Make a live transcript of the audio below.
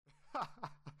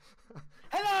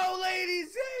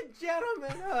and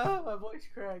gentlemen, my voice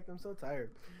cracked. I'm so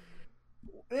tired.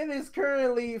 It is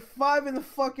currently 5 in the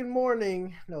fucking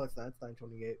morning. No, it's not. It's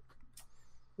 9:28.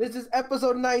 This is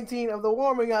episode 19 of the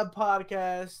Warming Up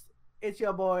Podcast. It's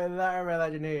your boy, Larry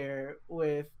Legend here,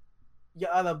 with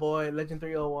your other boy, Legend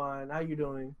 301. How you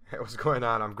doing? Hey, what's going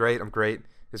on? I'm great.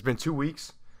 It's been 2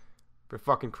 weeks. Been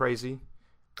fucking crazy.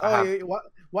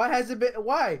 Why has it been?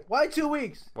 Why? Why 2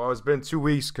 weeks? Well, it's been 2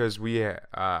 weeks because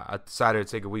I decided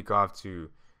to take a week off to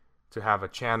have a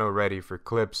channel ready for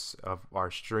clips of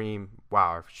our stream. Wow,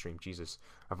 our stream, Jesus,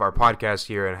 of our podcast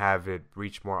here and have it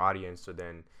reach more audience, so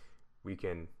then we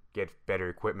can get better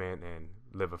equipment and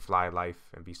live a fly life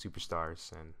and be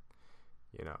superstars and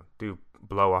do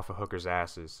blow off of hookers'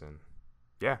 asses and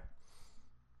yeah.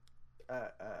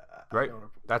 Right.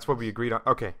 That's what we agreed on.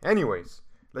 Okay. Anyways,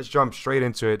 let's jump straight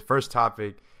into it. First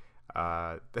topic.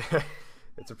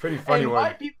 It's a pretty funny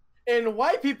one. In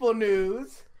white people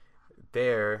news,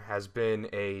 there has been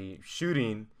a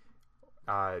shooting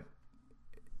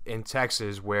in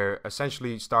Texas where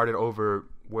essentially started over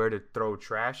where to throw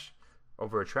trash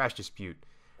over a trash dispute.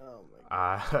 Oh my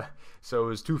God. So it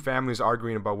was two families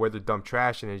arguing about where to dump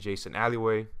trash in an adjacent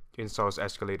alleyway. Insults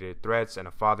escalated to threats, and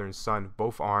a father and son,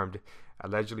 both armed,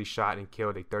 allegedly shot and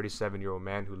killed a 37-year-old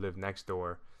man who lived next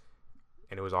door.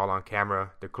 And it was all on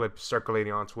camera. The clip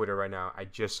circulating on Twitter right now. I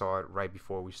just saw it right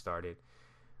before we started.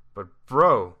 But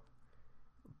bro,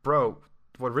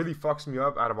 what really fucks me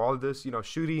up out of all of this,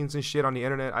 shootings and shit on the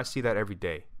internet, I see that every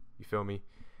day. You feel me?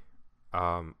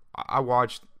 I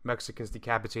watched Mexicans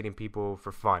decapitating people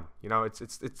for fun.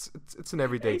 It's an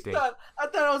everyday thing. I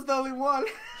thought I was the only one.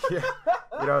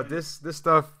 Yeah. This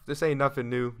stuff, this ain't nothing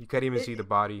new. You can't even see the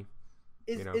body.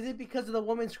 Is it because of the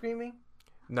woman screaming?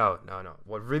 No.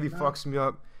 What really fucks me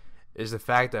up is the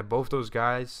fact that both those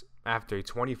guys, after a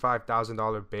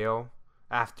 $25,000 bail,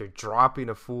 after dropping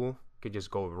a fool, could just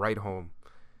go right home.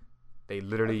 They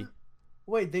literally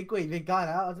they got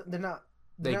out. They're not.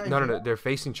 No. They're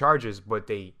facing charges, but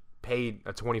they paid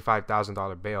a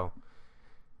 $25,000 bail.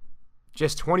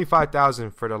 Just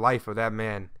 $25,000 for the life of that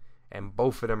man, and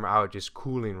both of them are out just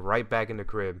cooling right back in the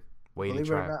crib, waiting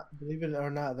trial. Believe it or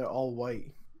not, they're all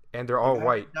white. And they're all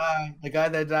white. The guy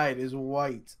that died is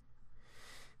white.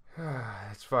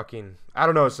 It's fucking. I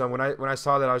don't know, son. When I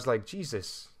saw that, I was like,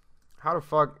 Jesus, how the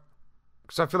fuck?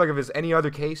 Because I feel like if it's any other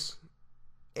case,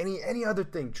 any other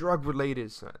thing, drug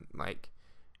related, son, like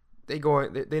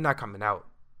they're not coming out.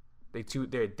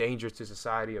 They're dangerous to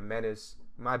society, a menace.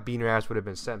 My beaner ass would have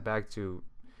been sent back to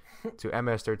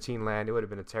MS-13 land. It would have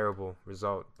been a terrible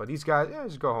result. But these guys,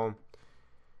 just go home.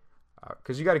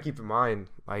 Because you got to keep in mind,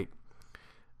 like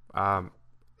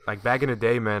back in the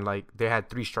day, man, like they had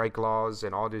 3 strike laws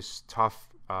and all this tough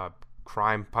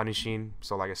crime punishing.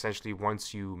 So like essentially,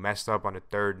 once you messed up on a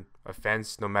third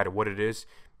offense, no matter what it is,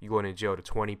 you go into jail to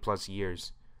 20 plus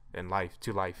years in life.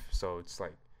 So it's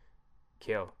like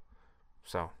kill.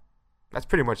 So that's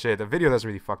pretty much it. The video doesn't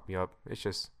really fuck me up. It's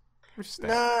just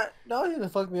that. The only thing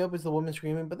that fucked me up is the woman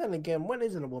screaming. But then again, when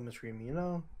isn't a woman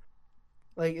screaming?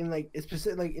 It's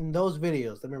specific, like in those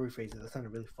videos. Let me rephrase it. That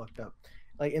sounded really fucked up.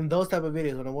 Like in those type of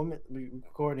videos, when a woman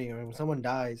recording or when someone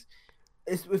dies,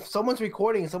 if someone's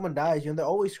recording and someone dies, they're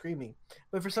always screaming.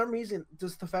 But for some reason,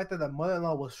 just the fact that the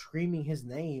mother-in-law was screaming his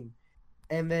name,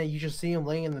 and then you just see him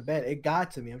laying in the bed, it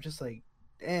got to me. I'm just like,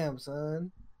 damn,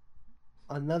 son.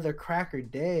 Another cracker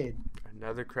dead.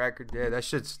 That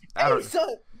shit's.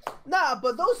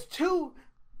 But those two,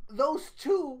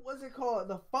 what's it called?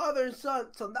 The father and son.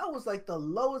 So that was like the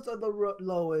lowest of the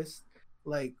lowest,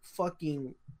 like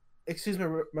fucking, excuse my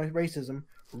racism,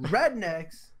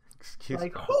 rednecks.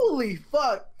 Holy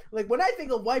fuck! Like when I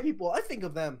think of white people, I think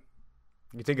of them.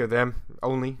 You think of them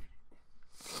only?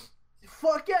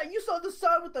 Fuck yeah! You saw the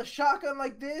son with the shotgun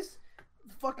like this.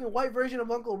 Fucking white version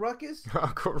of Uncle Ruckus.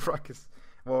 Uncle Ruckus.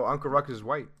 Well, Uncle Ruckus is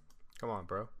white. Come on,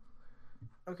 bro.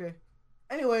 Okay.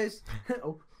 Anyways.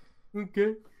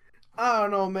 Okay. I don't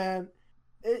know, man.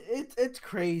 It's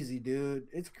crazy, dude.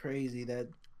 It's crazy that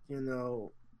I don't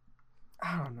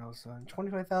know, son.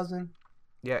 25,000.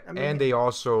 Yeah, and they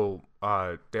also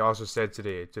said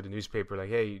today to the newspaper, like,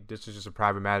 hey, this is just a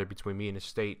private matter between me and the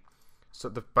state.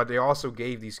 But they also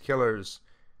gave these killers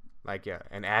like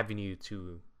an avenue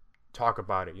to talk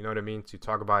about it. You know what I mean? To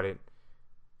talk about it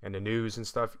in the news and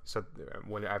stuff. So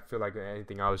when I feel like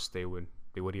anything else, they wouldn't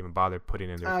even bother putting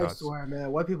in their thoughts. I swear,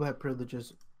 man, white people have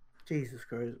privileges. Jesus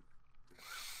Christ.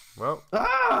 Well,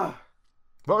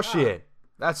 shit.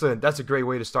 That's a great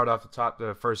way to start off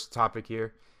the first topic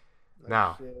here.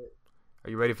 Now, shit. Are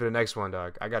you ready for the next one,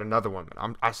 dog? I got another one.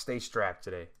 I stay strapped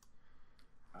today.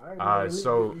 All right,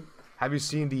 so have you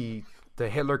seen the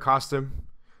Hitler costume?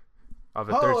 of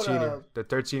Hold up. the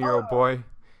 13-year-old Hold up. boy.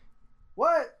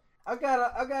 What? I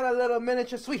got a little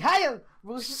miniature sweet high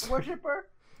worshiper.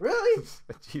 Really?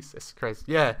 Jesus Christ.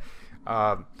 Yeah.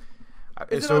 Um,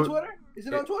 Is it on so Twitter? Is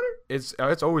it on it,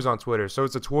 Twitter? it's always on Twitter. So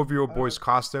it's a 12-year-old Uh, boy's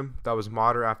costume that was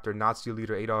modeled after Nazi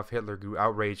leader Adolf Hitler grew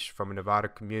outraged from a Nevada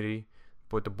community,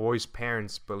 but the boy's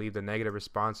parents believe the negative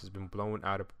response has been blown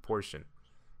out of proportion.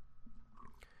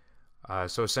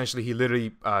 So essentially, he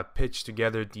literally pitched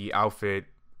together the outfit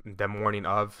the morning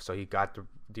of. So he got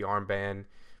the armband.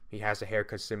 He has a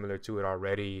haircut similar to it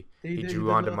already. He he drew did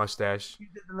a on the little, mustache. he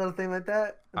did a little thing like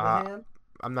that in the Uh, hand.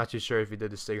 I'm not too sure if he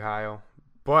did the Sig Heil,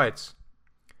 but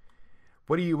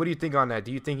what do you think on that?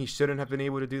 Do you think he shouldn't have been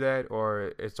able to do that,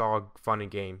 or it's all fun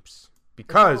and games?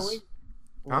 It's Halloween. Because,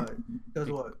 huh? What? Because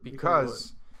what?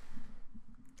 Because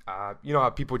you know how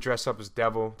people dress up as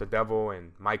the devil,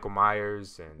 and Michael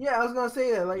Myers, and Yeah, I was gonna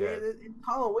say that. Like yeah, it's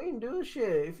Halloween, dude.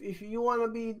 Shit. If you want to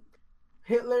be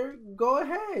Hitler, go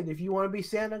ahead. If you want to be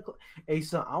Santa Claus, hey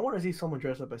son, I want to see someone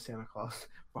dress up as Santa Claus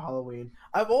for Halloween.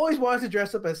 I've always wanted to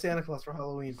dress up as Santa Claus for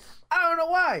Halloween. I don't know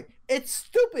why. It's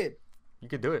stupid, you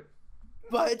could do it.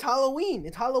 but it's Halloween.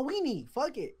 It's Halloweeny.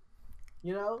 Fuck it.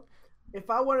 You know, if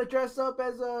I want to dress up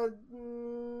as a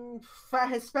fat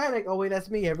Hispanic, oh wait, that's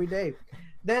me every day.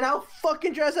 Then I'll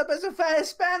fucking dress up as a fat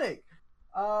Hispanic.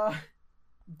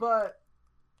 But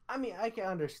I mean, I can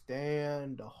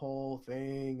understand the whole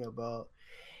thing about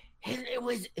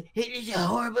Hitler's a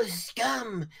horrible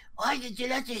scum. Why did you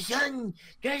let your son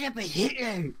dress up as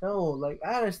Hitler? No, like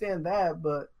I understand that,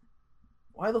 but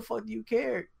why the fuck do you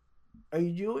care? Are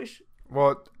you Jewish?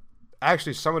 Well,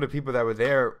 actually, some of the people that were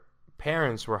there,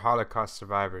 parents were Holocaust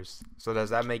survivors. So does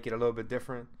that make it a little bit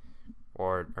different,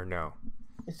 or no?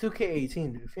 It's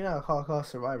 2K18, dude. If you're not a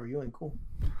Holocaust survivor, you ain't cool.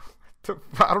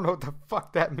 I don't know what the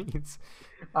fuck that means.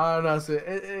 I don't know. So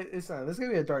it's not. This is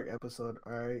gonna be a dark episode,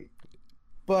 all right? Yeah,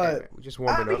 But we're just I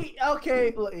warming up. mean,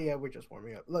 okay, look, yeah, we're just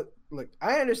warming up. Look,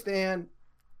 I understand.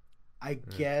 I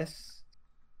guess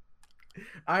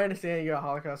I understand you're a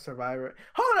Holocaust survivor.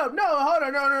 Hold up, hold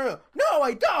on, no,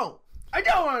 I don't. I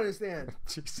don't understand.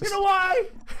 Jesus. You know why?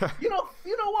 You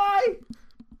know why?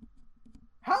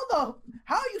 How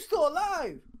are you still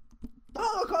alive? The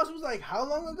Holocaust was like how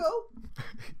long ago?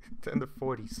 In the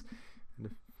 40s,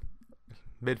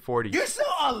 mid 40s. You're still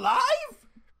alive?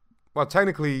 Well,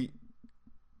 technically,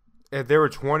 if they were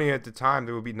 20 at the time,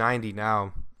 they would be 90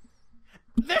 now.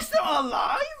 They're still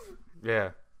alive?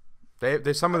 Yeah,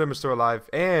 they some of them are still alive,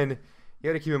 and you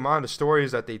got to keep in mind the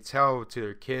stories that they tell to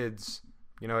their kids.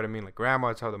 You know what I mean? Like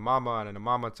grandma tells the mama, and then the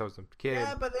mama tells the kid.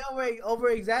 Yeah, but they over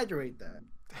exaggerate that.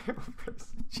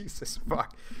 Jesus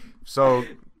fuck. So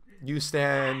you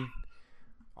stand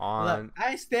on. Look,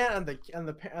 I stand on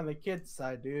the kid's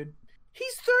side, dude.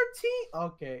 He's 13.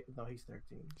 Okay, no, he's 13.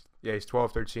 Yeah, he's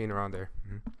 12, 13, around there.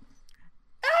 Mm-hmm.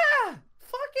 Ah,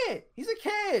 fuck it. He's a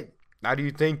kid. Now, do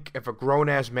you think if a grown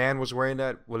ass man was wearing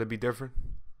that, would it be different?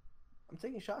 I'm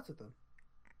taking shots at them.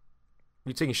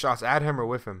 You taking shots at him or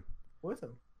with him? With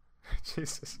him.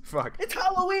 Jesus fuck. It's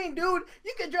Halloween, dude.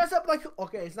 You can dress up like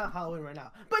okay, it's not Halloween right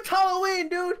now, but it's Halloween,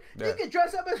 dude. Yeah. You can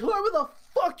dress up as whoever the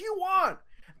fuck you want.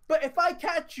 But if I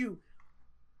catch you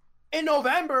in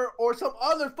November or some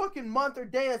other fucking month or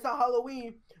day that's not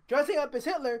Halloween, dressing up as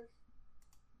Hitler,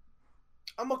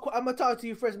 I'm gonna talk to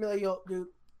you first and be like, yo, dude,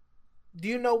 do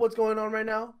you know what's going on right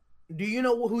now? Do you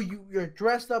know who you're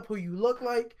dressed up, who you look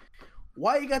like?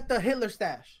 Why you got the Hitler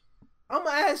stash? I'm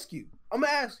gonna ask you.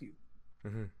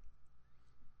 Mm-hmm.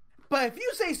 But if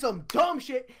you say some dumb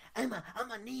shit, I'm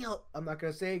a neo. I'm not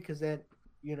gonna say it because then,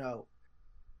 you know,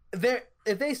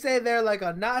 if they say they're like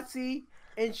a Nazi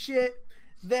and shit,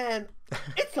 then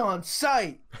it's on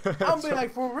sight. I'm be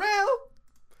like, for real?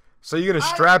 So you're gonna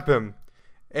strap him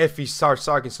if he starts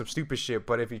talking some stupid shit,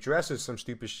 but if he dresses some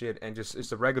stupid shit and just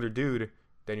it's a regular dude,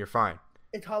 then you're fine.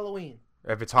 It's Halloween.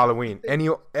 If it's Halloween, any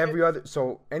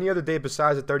other day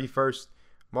besides the 31st,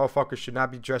 motherfuckers should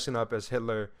not be dressing up as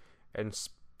Hitler and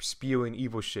spewing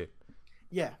evil shit.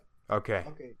 Yeah. Okay.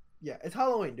 Yeah, it's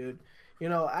Halloween, dude.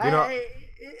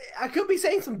 I could be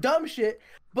saying some dumb shit,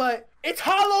 but it's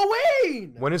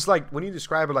Halloween. When it's like when you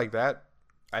describe it like that,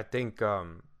 I think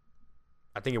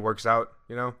it works out,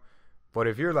 you know. But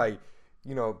if you're like,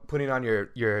 you know, putting on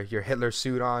your Hitler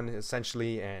suit on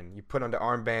essentially, and you put on the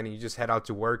armband and you just head out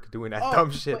to work doing that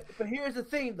dumb shit. But here's the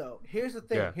thing, though. Here's the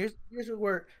thing. Yeah. Here's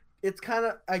where it's kind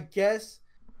of, I guess,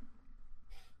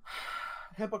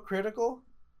 hypocritical.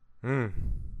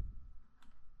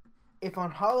 If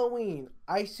on Halloween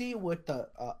I see with the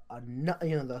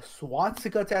the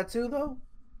swastika tattoo though,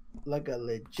 like a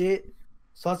legit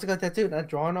swastika tattoo, not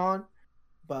drawn on,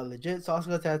 but legit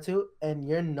swastika tattoo, and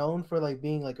you're known for like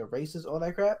being like a racist, all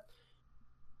that crap.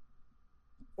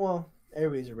 Well,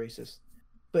 everybody's a racist,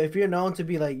 but if you're known to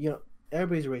be like,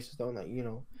 everybody's a racist, don't like,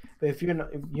 But if you're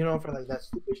known for like that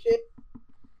stupid shit,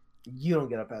 you don't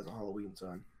get up as a Halloween,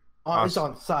 son. It's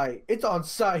on site. It's on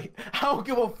site. I don't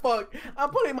give a fuck.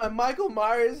 I'm putting my Michael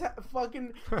Myers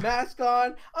fucking mask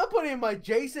on. I'm putting my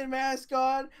Jason mask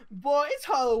on. Boy, it's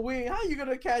Halloween. How you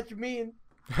gonna catch me? And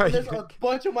there's a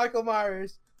bunch of Michael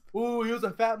Myers. Ooh, he was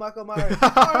a fat Michael Myers.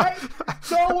 All right.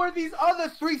 So were these other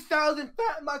 3,000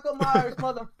 fat Michael Myers,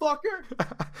 motherfucker.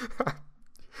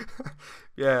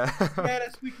 Yeah. Man,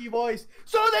 a squeaky voice.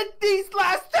 So then these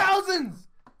last thousands.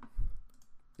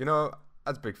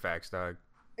 That's big facts, dog.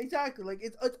 Exactly. Like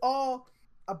it's all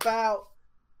about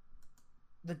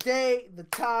the day, the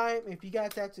time, if you got a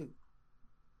tattoo.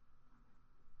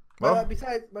 Well,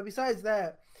 but besides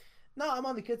that, no, I'm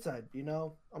on the kid side.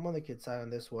 I'm on the kid side on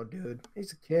this one, dude.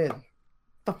 He's a kid.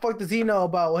 The fuck does he know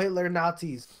about Hitler,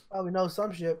 Nazis? Probably knows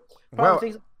some shit.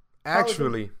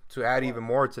 Actually, to add even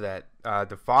more to that,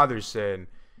 the father said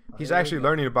he's actually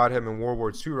learning about him in World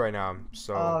War II right now.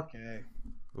 So okay.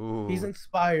 Ooh. He's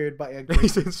inspired by a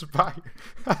He's inspired.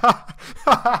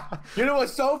 You know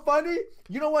what's so funny?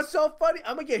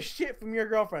 I'm gonna get shit from your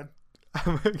girlfriend.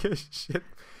 I'm gonna get shit.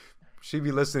 She'd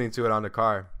be listening to it on the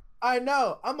car. I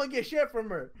know. I'm gonna get shit from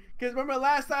her. Cause remember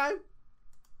last time?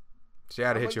 She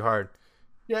had to hit you hard.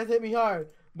 She had to hit me hard.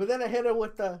 But then I hit her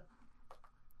with the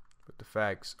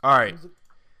facts. All right.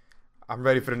 I'm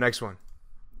ready for the next one.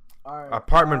 All right.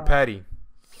 Apartment Patty.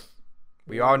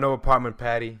 We all know Apartment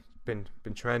Patty. Been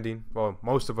trending. Well,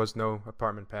 most of us know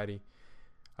Apartment Patty.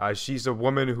 She's a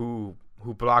woman who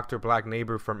blocked her black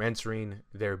neighbor from entering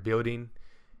their building,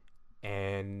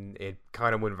 and it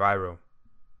kind of went viral,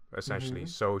 essentially.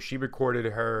 So she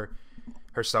recorded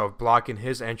herself blocking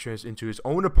his entrance into his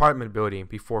own apartment building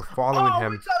before following him. Oh,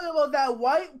 we're talking about that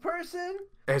white person?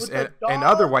 And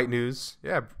other white news.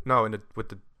 Yeah, no, with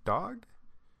the dog?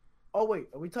 Oh, wait.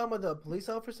 Are we talking about the police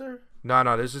officer?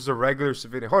 No, this is a regular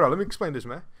civilian. Hold on, let me explain this,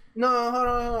 man. No, hold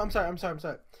on. I'm sorry.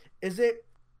 Is it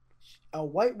a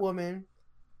white woman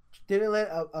didn't let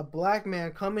a black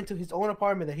man come into his own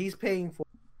apartment that he's paying for?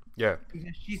 Yeah.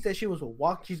 Because she said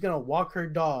she's gonna walk her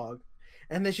dog.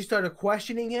 And then she started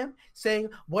questioning him, saying,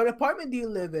 "What apartment do you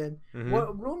live in? Mm-hmm.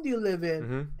 What room do you live in?"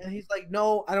 Mm-hmm. And he's like,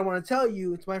 "No, I don't want to tell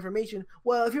you. It's my information."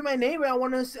 "Well, if you're my neighbor, I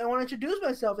want to introduce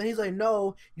myself." And he's like,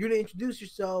 "No, you're to introduce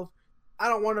yourself. I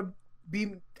don't want to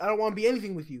be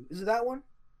anything with you." Is it that one?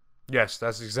 Yes,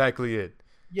 that's exactly it.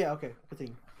 Yeah. Okay.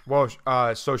 Continue. Well,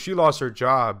 so she lost her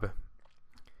job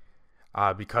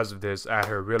because of this at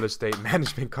her real estate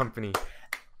management company.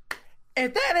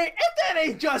 If that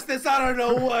ain't justice, I don't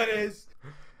know what is.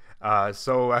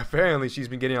 So apparently she's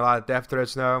been getting a lot of death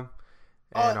threats now,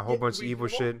 and a whole bunch of evil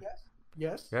shit.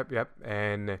 Yes. Yep.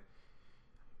 And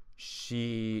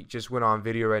she just went on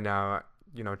video right now,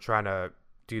 trying to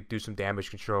do some damage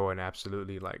control and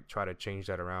absolutely like try to change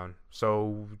that around.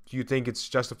 So do you think it's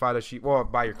justified that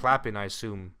by your clapping, I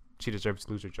assume she deserves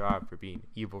to lose her job for being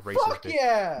evil, racist? Fuck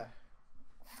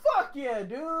yeah,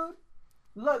 dude.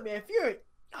 Look, man,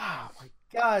 oh my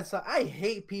god, so I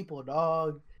hate people,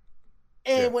 dog.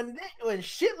 And when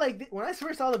shit like this, when I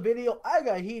first saw the video, I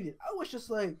got heated. I was just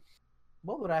like,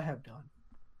 what would I have done?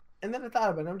 And then I thought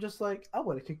about it. I'm just like, I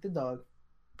would have kicked the dog.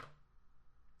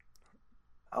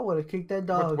 I would have kicked that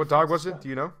dog. What dog was it? Do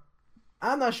you know?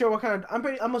 I'm not sure what kind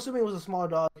of. I'm assuming it was a small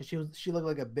dog because she looked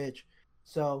like a bitch.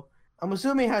 So I'm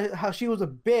assuming how she was a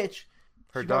bitch.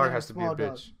 Her dog has to be a bitch.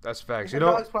 Dog. That's facts. Her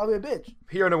dog's probably a bitch.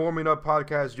 Here on the Warming Up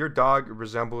podcast, your dog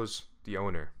resembles the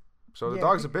owner, so the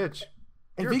dog's a bitch.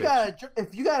 If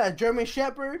you got a German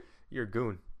Shepherd, you're a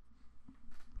goon.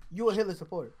 You a Hitler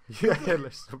supporter. You're a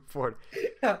Hitler supporter.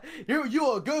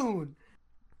 You a goon.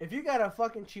 If you got a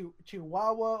fucking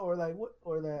Chihuahua or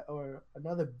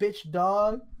another bitch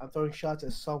dog, I'm throwing shots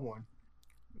at someone.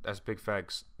 That's big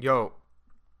facts. Yo,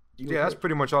 that's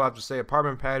pretty much all I have to say.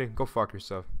 Apartment Patty, go fuck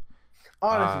yourself.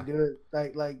 Honestly, dude,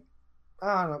 like,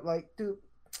 I don't know, like, dude.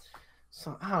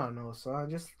 So I don't know, son.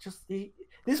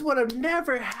 This would have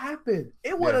never happened.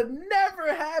 It would have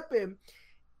never happened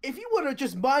if you would have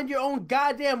just mind your own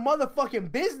goddamn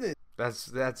motherfucking business.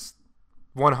 That's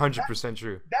 100%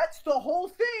 true. That's the whole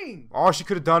thing. All she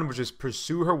could have done was just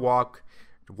pursue her walk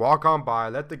on by,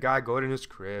 let the guy go to his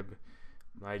crib.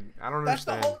 Like, I don't understand.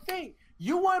 That's the whole thing.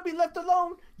 You want to be left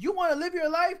alone? You want to live your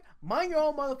life? Mind your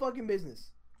own motherfucking business.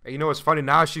 And you know what's funny?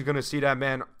 Now she's going to see that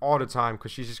man all the time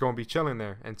because she's just going to be chilling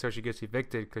there until she gets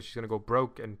evicted because she's going to go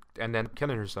broke and then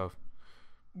killing herself.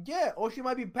 Yeah, or she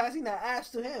might be passing that ass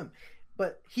to him.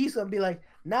 But he's going to be like,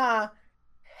 nah,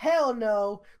 hell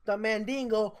no, the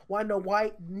Mandingo want no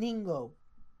white Ningo.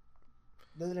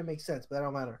 Doesn't make sense, but that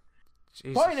don't matter.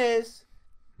 Jesus. Point is,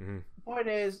 Mm-hmm. point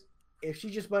is, if she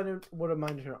just would have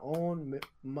minded her own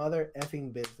mother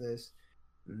effing business,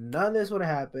 none of this would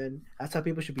have happened. That's how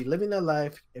people should be living their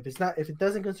life. If it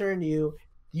doesn't concern you,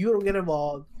 you don't get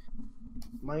involved.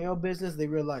 Mind your own business, live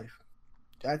your life.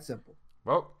 That's simple.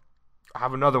 Well, I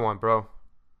have another one, bro.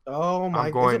 Oh I'm my! Is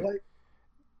it going. like?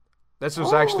 This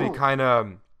was actually Oh, kind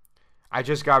of. I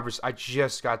just got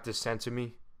this sent to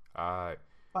me. Uh,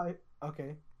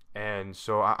 okay. and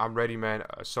so I'm ready, man.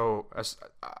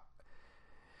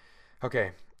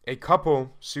 Okay. A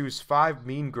couple sues 5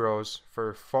 mean girls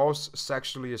for false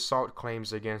sexually assault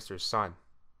claims against their son.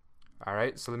 All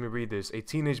right, so let me read this. A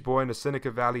teenage boy in the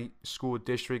Seneca Valley School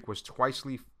District was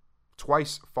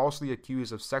twice falsely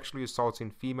accused of sexually assaulting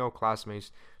female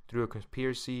classmates through a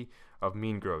conspiracy of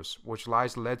mean girls, which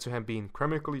lies led to him being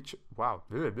criminally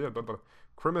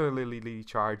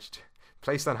charged,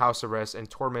 placed on house arrest, and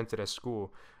tormented at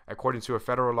school, according to a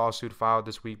federal lawsuit filed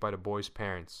this week by the boy's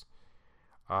parents.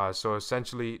 So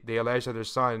essentially, they allege that their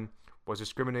son was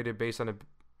discriminated based on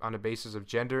the basis of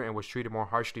gender and was treated more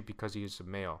harshly because he is a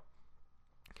male.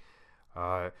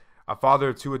 A father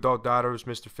of 2 adult daughters,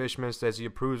 Mr. Fishman, says he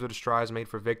approves of the strides made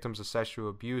for victims of sexual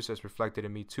abuse as reflected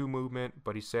in Me Too movement,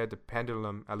 but he said the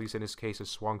pendulum, at least in this case, has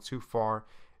swung too far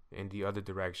in the other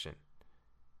direction.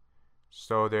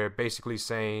 So they're basically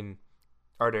saying,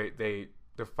 or the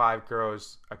 5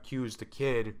 girls accused the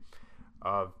kid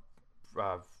of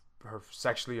her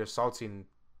sexually assaulting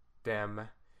them,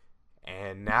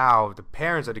 and now the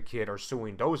parents of the kid are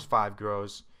suing those 5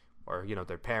 girls, or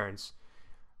their parents,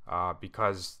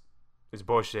 because it's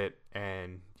bullshit,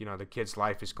 and the kid's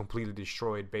life is completely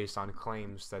destroyed based on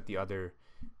claims that the other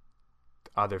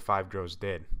 5 girls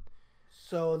did.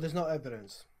 So there's no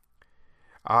evidence.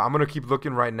 I'm gonna keep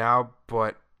looking right now,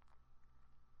 but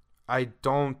I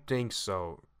don't think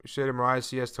so. Shada Mariah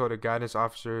CS told a guidance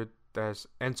officer that has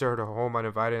entered her home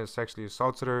uninvited and sexually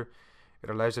assaulted her. It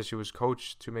alleged that she was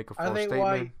coached to make a false statement.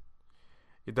 White?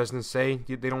 It doesn't say.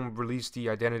 They don't release the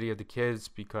identity of the kids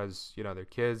because they're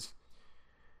kids.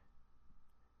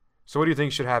 So what do you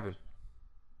think should happen?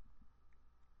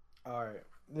 All right,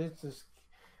 this is.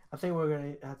 I think we're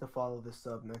gonna have to follow this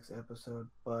up next episode,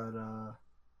 but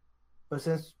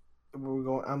since we're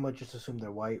going, I'm gonna just assume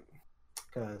they're white,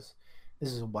 because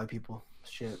this is white people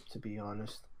shit. To be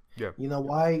honest. Yeah. You know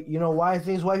why? You know why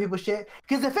things white people shit?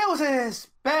 Because if it was a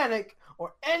Hispanic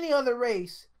or any other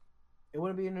race, it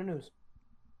wouldn't be in the news.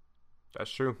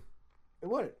 That's true. It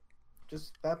wouldn't.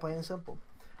 Just that plain and simple.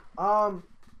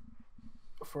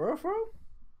 For real?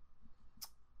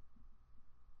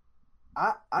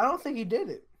 I don't think he did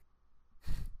it.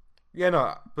 Yeah,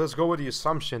 no. Let's go with the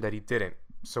assumption that he didn't.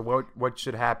 So what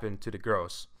should happen to the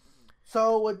girls?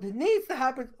 So what needs to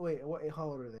happen? Wait, how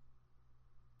old are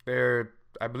they?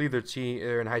 I believe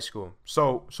they're in high school.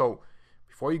 So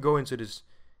before you go into this,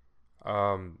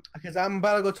 because I'm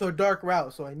about to go to a dark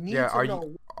route, so I need to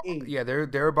know age. Yeah,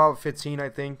 they're about 15, I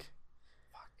think.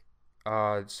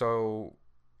 So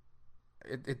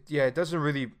it doesn't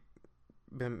really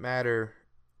matter.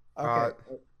 Okay.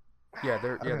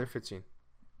 They're 15.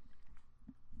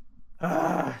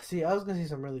 See, I was gonna say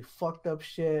some really fucked up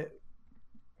shit,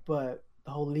 but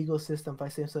the whole legal system, if I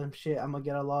say some shit, I'm gonna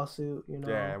get a lawsuit.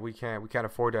 Yeah, we can't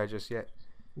afford that just yet.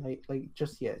 Like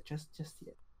just yet.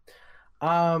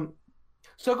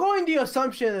 So going to the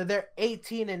assumption that they're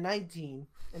 18 and 19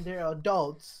 and they're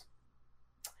adults,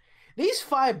 these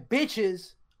 5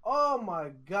 bitches, oh my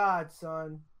god,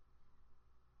 son,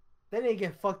 they didn't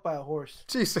get fucked by a horse.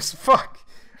 Jesus fuck.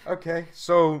 Okay,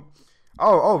 so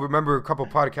remember a couple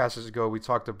podcasts ago we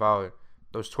talked about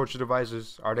those torture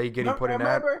devices. Are they getting put in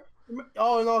that?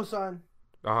 Oh no, son.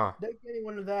 Uh-huh. They're getting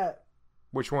one of that.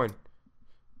 Which one?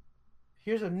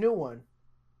 Here's a new one,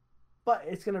 but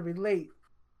it's gonna relate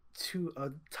to a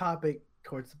topic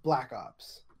towards Black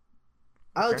Ops.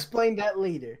 I'll explain that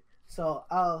later. So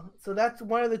that's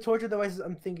one of the torture devices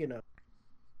I'm thinking of,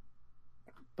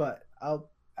 but I'll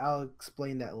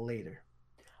explain that later.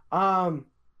 You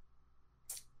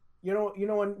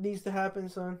know what needs to happen,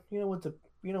 son? You know what's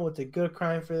a good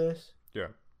crime for this? Yeah.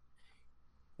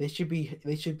 They should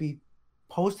be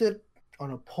posted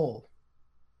on a pole,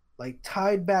 like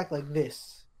tied back like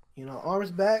this.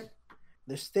 Arms back.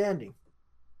 They're standing.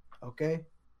 Okay.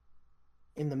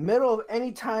 In the middle of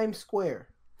any Times Square.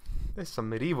 There's some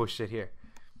medieval shit here.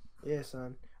 Yeah,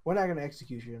 son. We're not gonna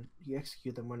execute you. You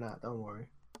execute them, we're not. Don't worry.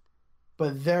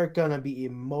 But they're gonna be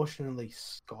emotionally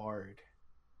scarred.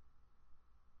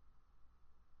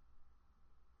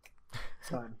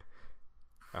 Son.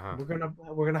 Uh-huh.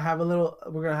 We're gonna have a little.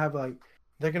 We're gonna have like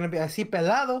they're gonna be así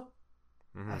pelado,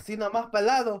 Mm-hmm. así nomás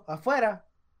pelado afuera.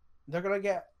 They're gonna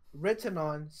get written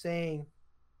on saying,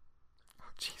 Oh,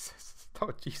 Jesus.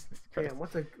 Oh, Jesus Christ. "Damn,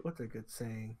 what's a good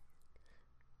saying?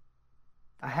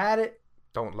 I had it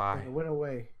Don't and lie. it went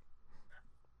away."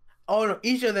 Oh no,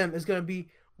 each of them is gonna be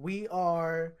we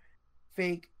are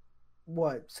fake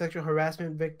what sexual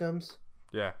harassment victims.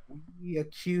 Yeah. We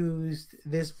accused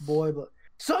this boy, but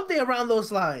something around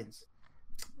those lines,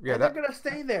 Yeah, and they're that. gonna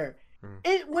stay there. Mm.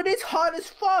 It when it's hot as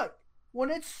fuck, when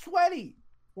it's sweaty,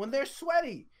 when they're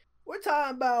sweaty. We're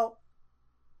talking about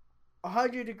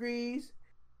 100 degrees,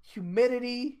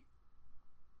 humidity,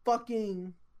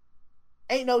 fucking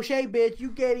ain't no shade, bitch. You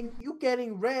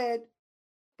getting red,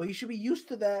 but you should be used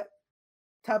to that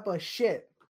type of shit.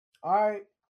 All right.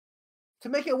 To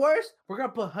make it worse, we're gonna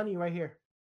put honey right here.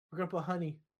 We're gonna put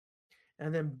honey,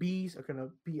 and then bees are gonna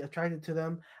be attracted to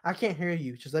them. I can't hear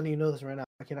you. Just letting you know this right now.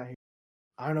 I cannot hear you.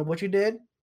 I don't know what you did,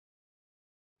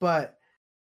 but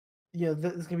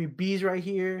there's gonna be bees right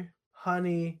here,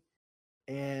 honey,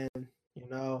 and you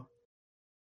know,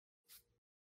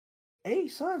 hey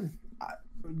son,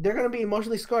 they're gonna be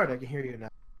emotionally scarred. I can hear you now.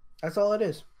 That's all it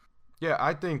is. Yeah,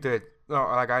 I think that, no,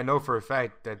 like, I know for a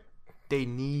fact that they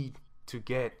need to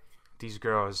get these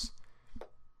girls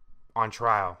on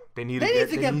trial. They need to They need get.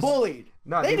 to They get need. bullied.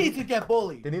 No, They need to get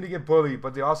bullied. They need to get bullied,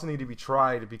 but they also need to be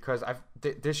tried because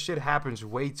this shit happens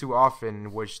way too often,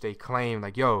 in which they claim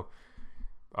like, "Yo,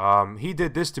 he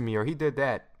did this to me or he did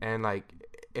that," and like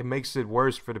it makes it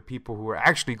worse for the people who are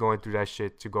actually going through that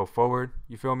shit to go forward.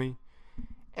 You feel me?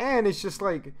 And it's just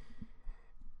like,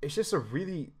 it's just a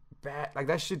really bad, like,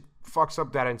 that shit fucks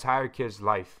up that entire kid's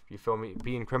life. You feel me?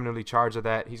 Being criminally charged of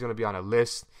that, he's gonna be on a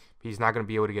list. He's not gonna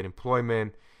be able to get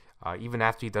employment. Even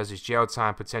after he does his jail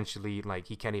time, potentially, like,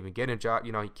 he can't even get a job.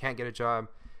 He can't get a job.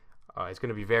 It's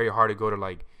gonna be very hard to go to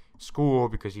like school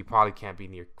because he probably can't be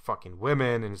near fucking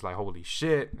women, and it's like, holy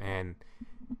shit. And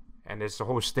there's the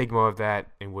whole stigma of that,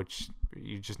 in which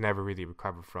you just never really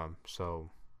recover from. So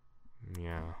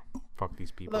yeah, fuck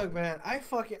these people. Look, man, I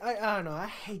don't know. I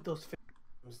hate those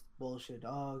bullshit,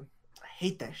 dog. I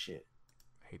hate that shit.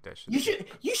 I hate that shit.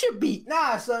 You should be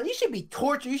son. You should be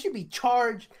tortured. You should be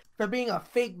charged for being a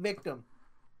fake victim.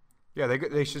 Yeah,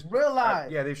 they should Real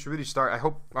life. yeah, they should really start. I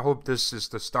hope this is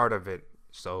the start of it.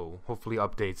 So hopefully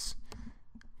updates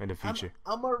in the future.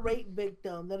 I'm a rape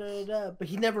victim, but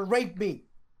he never raped me.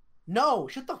 No,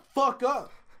 shut the fuck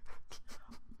up.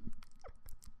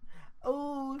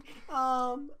 Oh,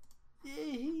 I'm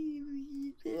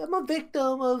a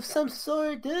victim of some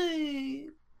sort,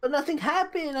 but nothing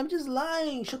happened. I'm just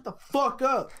lying. Shut the fuck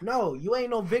up. No, you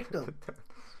ain't no victim.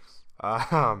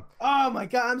 um, Oh my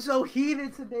god, I'm so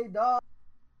heated today, dog.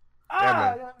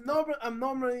 Yeah, I'm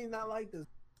normally not like this.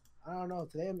 I don't know.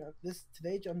 Today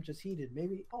I'm just heated.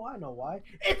 Maybe. Oh, I know why.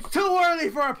 It's too early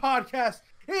for a podcast.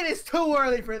 It is too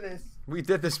early for this. we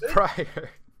did this prior.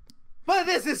 But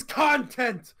this is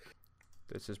content.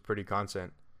 This is pretty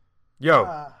content. Yo,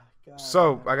 God.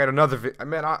 so I got another.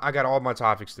 Man, I got all my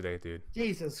topics today, dude.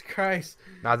 Jesus Christ.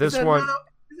 Now this Is one,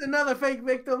 another fake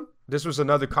victim. this was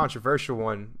another controversial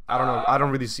one. I don't know. I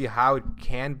don't really see how it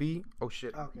can be. Oh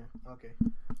shit. Okay.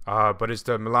 But it's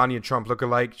the Melania Trump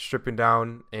lookalike stripping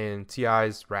down in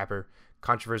T.I.'s rapper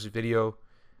controversy video.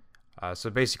 So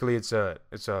basically, it's a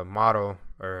model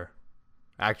or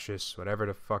actress, whatever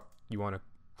the fuck you want to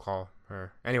call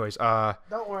her. Anyways,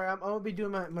 Don't worry, I'm gonna be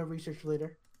doing my research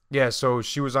later. yeah. So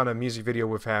she was on a music video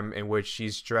with him in which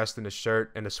she's dressed in a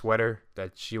shirt and a sweater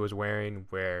that she was wearing,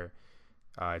 where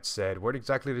it said, what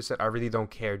exactly did it say? "I really don't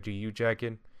care, do you,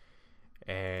 Jackin?"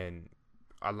 And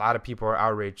a lot of people are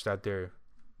outraged that they're,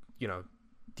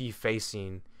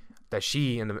 defacing, that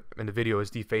she in the video is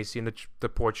defacing the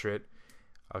portrait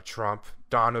of Trump,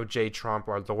 Donald J. Trump,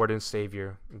 our Lord and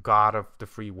Savior, God of the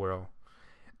free world,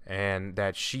 and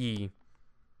that she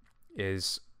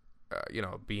is,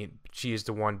 she is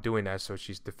the one doing that, so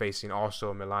she's defacing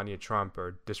also Melania Trump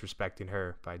or disrespecting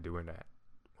her by doing that.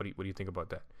 What do you think about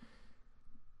that?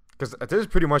 Because this is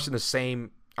pretty much in the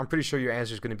same. I'm pretty sure your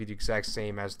answer is going to be the exact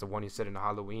same as the one you said in the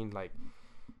Halloween. Like,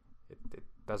 it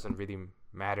doesn't really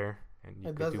matter, and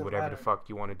you can do whatever the fuck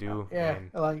you want to do. Yeah,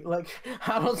 and, like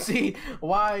I don't see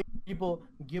why people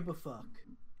give a fuck.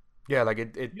 Yeah, like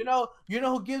it. You know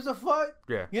who gives a fuck?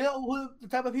 Yeah. You know who the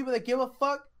type of people that give a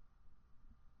fuck?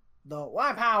 The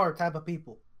white power type of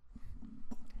people.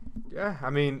 Yeah, I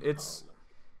mean it's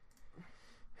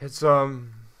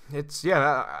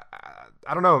yeah.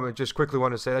 I don't know. I just quickly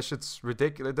want to say that shit's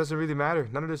ridiculous. It doesn't really matter.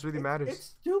 None of this really matters. It's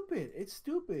stupid. It's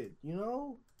stupid.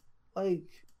 Like,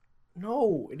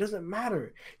 No, it doesn't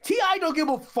matter. Ti don't give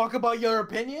a fuck about your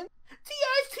opinion.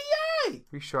 Ti's Ti.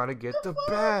 He's trying to The get the fuck?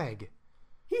 bag.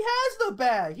 He has the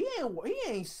bag. He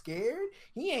ain't scared.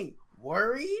 He ain't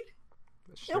worried.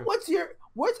 That's And true.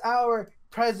 what's our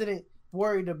president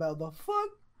worried about? The fuck?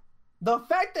 The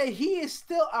fact that he is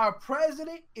still our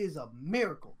president is a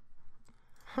miracle.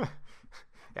 I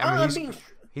mean, I'm being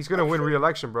he's gonna I'm win sure,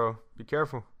 re-election, bro. Be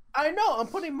careful. I know. I'm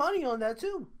putting money on that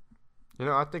too. You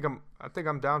know, I think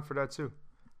I'm down for that too.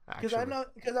 Actually,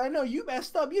 Because I know you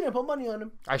messed up. You didn't put money on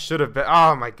him. I should have bet.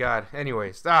 Oh my god.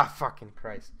 Anyways, fucking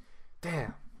Christ.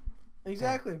 Damn.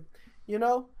 Exactly. You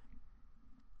know,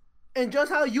 and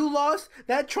just how you lost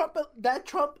that Trump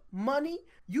money,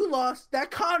 you lost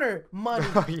that Connor money.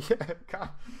 Oh yeah. God.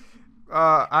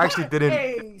 I actually didn't.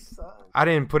 Hey, son. I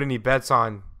didn't put any bets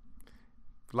on. Oh,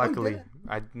 you Luckily,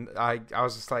 didn't? I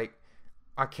was just like,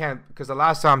 I can't, because the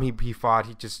last time he fought,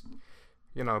 he just,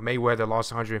 Mayweather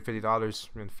lost $150.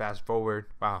 And fast forward,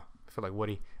 wow, I feel like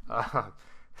Woody.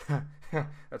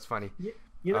 That's funny.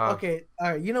 Okay,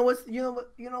 all right. What's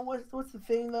the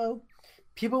thing though?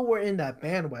 People were in that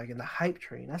bandwagon, the hype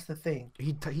train. That's the thing.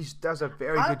 He does a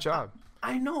very I, good job.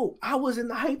 I know. I was in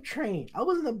the hype train. I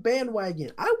was in the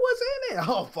bandwagon. I was in it.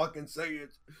 I'll fucking say it.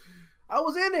 I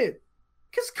was in it.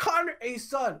 Cause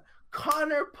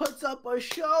Connor puts up a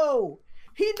show.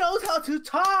 He knows how to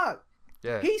talk.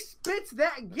 Yeah, He spits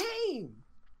that game.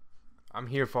 I'm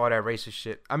here for all that racist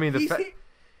shit. I mean, He's the he,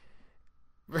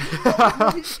 he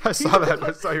knows, I saw that.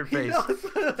 I saw your he face. knows,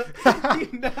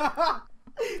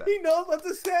 he knows what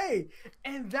to say,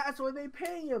 and that's why they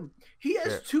pay him. He has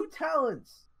Yeah. two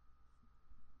talents.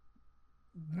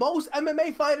 Most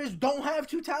MMA fighters don't have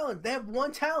two talents. They have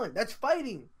one talent. That's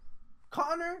fighting.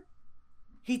 Connor,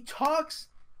 he talks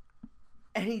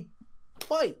and he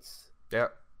fights,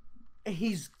 Yep. and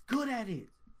he's good at it.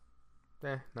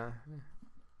 Yeah. Nah.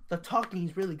 The talking,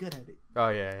 he's really good at it. Oh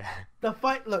yeah. The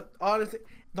fight, look, honestly,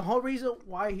 the whole reason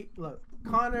why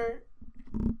Connor,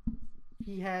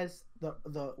 he has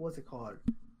the what's it called?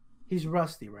 He's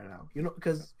rusty right now,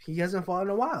 because he hasn't fought in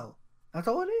a while. That's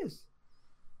all it is.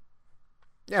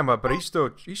 Yeah, but he's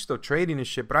still trading and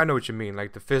shit. But I know what you mean,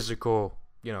 like the physical,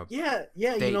 Yeah,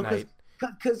 date night.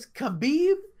 because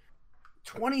Khabib,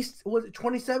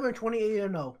 27 or 28 or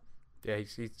no, Yeah,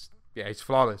 he's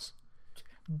flawless.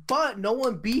 but no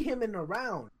one beat him in a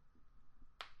round.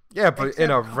 Yeah, but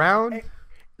in a Except- round,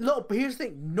 Look, but here's the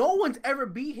thing: no one's ever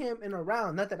beat him in a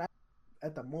round. Not that I,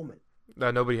 at the moment.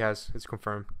 no, nobody has. It's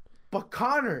confirmed. But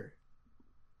Connor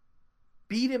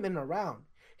beat him in a round.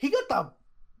 He got the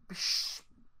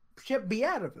shit beat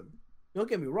out of him. Don't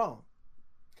get me wrong.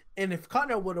 And if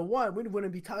Connor would have won, we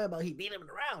wouldn't be talking about he beat him in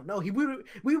the round. No,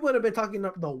 we would have been talking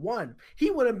about the one.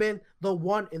 He would have been the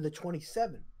one in the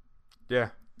 27. Yeah,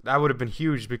 that would have been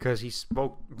huge because he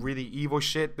spoke really evil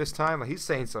shit this time. Like he's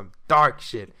saying some dark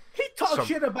shit. He talked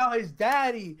shit about his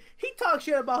daddy. He talked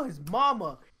shit about his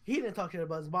mama. He didn't talk shit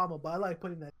about his mama, but I like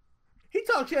putting that. He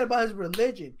talked shit about his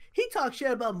religion. He talked shit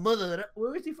about mother.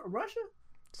 Where is he from? Russia?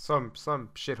 Some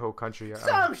shithole country.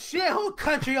 Some shithole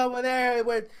country over there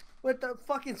with the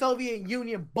fucking Soviet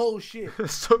Union bullshit.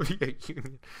 Soviet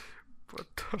Union. What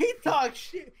the He talked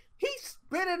shit. He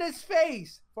spit in his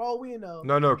face. For all we know.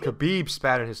 No, Khabib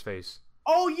spat in his face.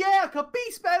 Oh yeah,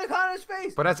 Khabib spat in Connor's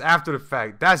face. But that's after the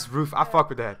fact. That's roof. I fuck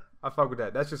with that.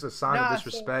 That's just a sign Nah, of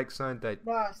disrespect, son. That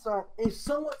Nah, son. If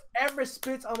someone ever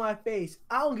spits on my face,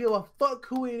 I don't give a fuck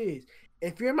who it is.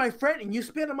 If you're my friend and you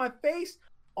spit on my face,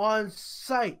 on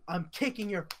sight, I'm kicking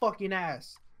your fucking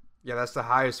ass. yeah, that's the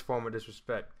highest form of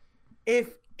disrespect. If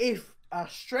a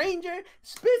stranger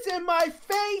spits in my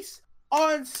face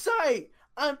on sight,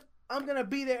 I'm gonna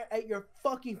be there at your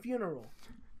fucking funeral.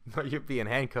 No, you'd be in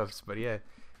handcuffs, but yeah.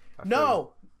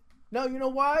 No, you know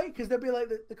why? Because they'll be like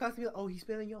the cops will be like, oh, he's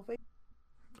spitting in your face.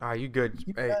 Ah, you good?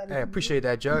 You Hey, got it. appreciate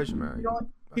that, Judge, man. You know what?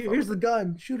 Here's the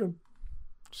gun. Shoot him.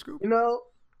 Scoop. You know?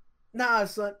 Nah,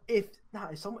 son. If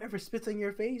someone ever spits in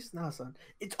your face, nah, son.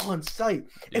 It's on sight.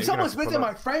 Yeah, If you're gonna someone have to spits pull in up.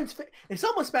 my friend's face, if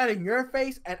someone spat in your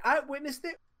face and I witnessed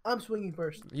it, I'm swinging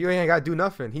first. You ain't gotta do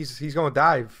nothing. He's gonna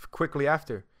die quickly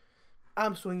after.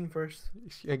 I'm swinging first.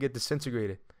 He's gonna get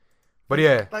disintegrated. But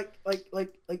yeah, Like,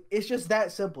 it's just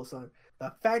that simple, son.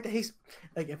 The fact that he's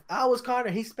like, if I was Connor,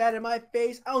 he spat in my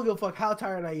face. I don't give a fuck how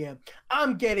tired I am.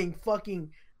 I'm getting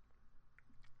fucking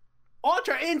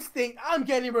Ultra Instinct. I'm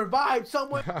getting revived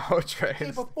somewhere,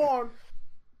 shape, or form.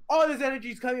 All this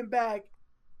energy is coming back,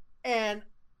 and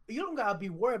you don't gotta be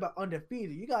worried about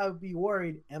undefeated. You gotta be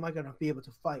worried: am I gonna be able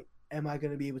to fight? Am I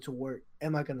gonna be able to work?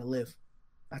 Am I gonna live?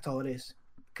 That's all it is.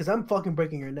 Cause I'm fucking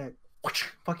breaking your neck.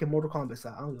 Fucking Mortal Kombat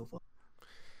style. I don't give a fuck.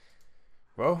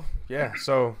 Well, yeah.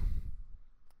 So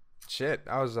Shit,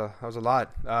 that was a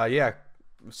lot. Yeah,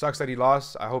 sucks that he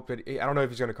lost. I hope that I don't know if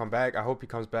he's gonna come back. I hope he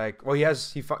comes back. Well,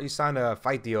 he signed a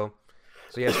fight deal,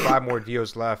 so he has 5 more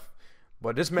deals left.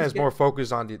 But this He's man's getting more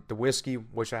focused on the whiskey,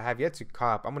 which I have yet to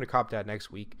cop. I'm gonna cop that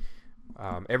next week.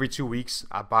 Every 2 weeks,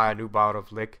 I buy a new bottle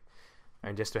of lick,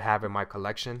 and just to have in my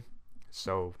collection.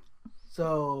 So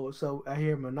so I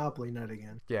hear Monopoly night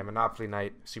again. yeah, Monopoly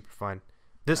night, super fun.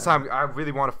 This time I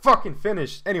really want to fucking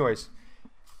finish. Anyways,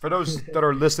 for those that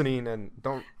are listening and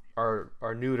don't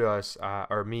are new to us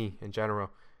or me in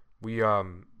general,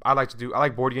 I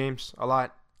like board games a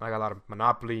lot. I like a lot of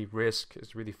Monopoly, Risk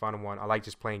is a really fun one. I like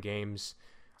just playing games.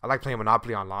 I like playing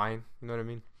Monopoly online. You know what I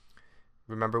mean?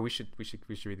 Remember, we should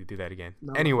really do that again.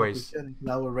 No, Anyways,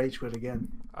 I will rage quit again.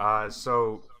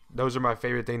 so those are my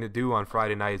favorite thing to do on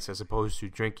Friday nights, as opposed to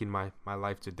drinking my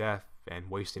life to death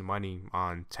and wasting money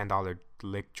on $10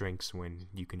 lick drinks when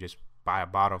you can just buy a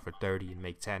bottle for 30 and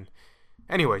make 10.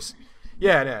 Anyways,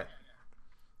 yeah,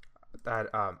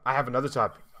 I have another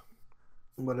topic.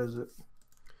 What is it?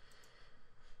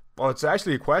 Well, it's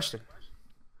actually a question.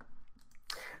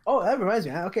 Oh, that reminds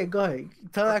me. Okay, go ahead.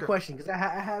 Tell that Okay. question because I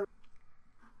have.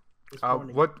 This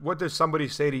morning. What does somebody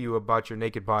say to you about your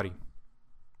naked body?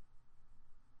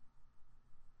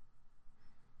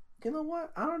 You know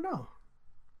what? I don't know.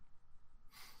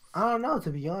 I don't know, to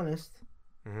be honest,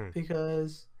 Hmm.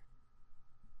 because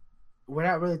we're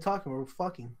not really talking. We're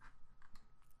fucking.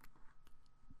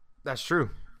 That's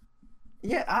true.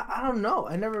 Yeah, I don't know.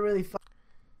 I never really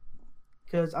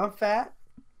because I'm fat.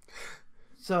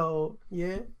 So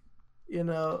yeah,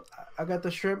 I got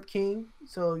the shrimp king.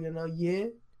 So yeah.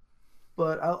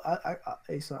 But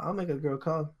hey, so I'll make a girl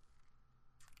come.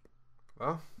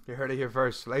 Well, you heard it here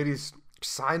first, ladies.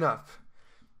 Sign up.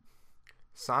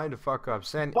 Sign the fuck up.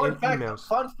 Send in emails.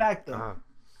 Fun fact though. Uh-huh.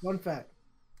 Fun fact.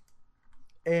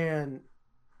 And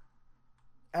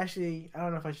actually, I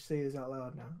don't know if I should say this out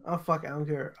loud now. Oh fuck it, I don't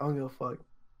care. I don't give a fuck.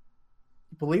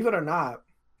 Believe it or not,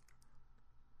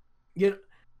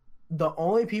 the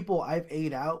only people I've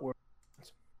ate out were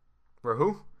For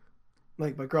who?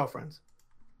 like my girlfriends.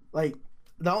 Like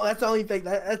that's the only thing.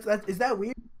 That's is that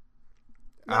weird?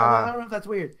 No, I don't know if that's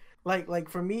weird. Like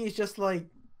for me, it's just like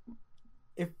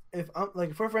if I'm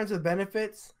like if we're friends with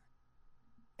benefits,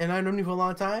 and I've known you for a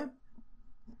long time,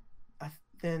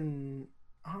 then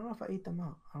I don't know if I ate them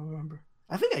out. I don't remember.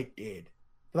 I think I did.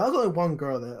 But that was only one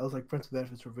girl that I was like friends with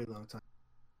benefits for a really long time.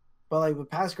 But like with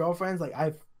past girlfriends, like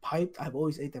I've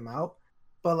always ate them out.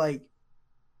 But like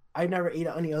I never ate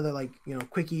any other like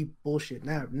quickie bullshit.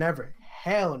 Never.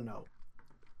 Hell no.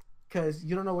 Because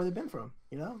you don't know where they've been from.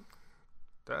 Is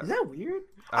that weird?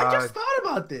 I just thought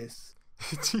about this.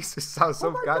 Jesus, sounds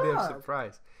so my goddamn God.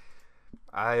 surprised.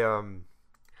 Hey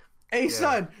Yeah.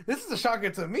 son, this is a shocker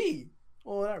to me.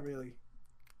 Well, not really.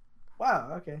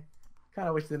 Wow. Okay. Kind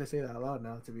of wish I didn't say that out loud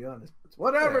now. To be honest.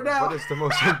 Whatever now. What is the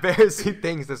most embarrassing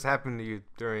things that's happened to you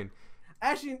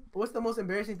Actually, what's the most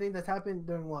embarrassing thing that's happened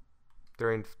during what?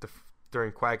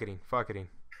 during quacketing, fucking?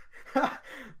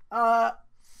 I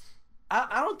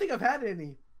don't think I've had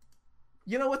any.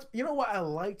 You know what I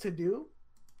like to do?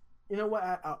 You know what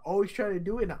I always try to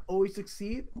do and I always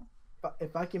succeed?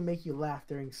 If I can make you laugh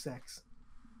during sex.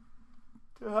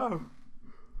 Oh.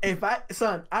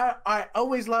 I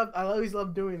always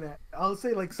love doing that. I'll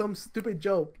say like some stupid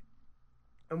joke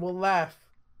and we'll laugh.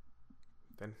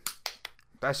 Then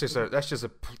that's just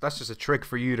a trick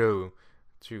for you to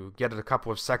get a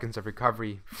couple of seconds of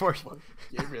recovery before you.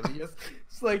 Yeah, it really is.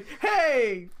 It's like,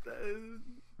 hey,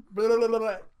 blah, blah, blah,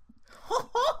 blah.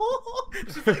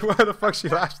 Why the fuck she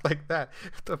laughed like that?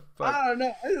 What the fuck? I don't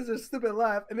know. It's just a stupid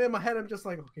laugh, and then in my head I'm just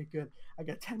like, okay, good. I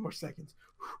got 10 more seconds.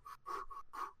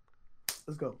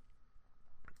 Let's go.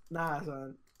 Nah,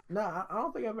 son. Nah, I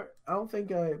don't think I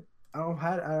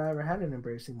ever had an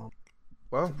embarrassing moment.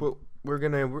 Well,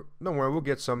 don't worry, we'll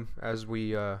get some as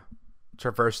we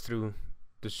traverse through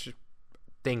this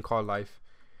thing called life.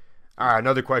 All right,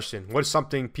 another question. What is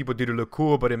something people do to look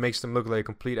cool, but it makes them look like a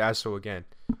complete asshole again?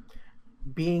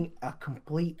 Being a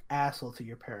complete asshole to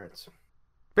your parents.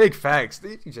 Big facts.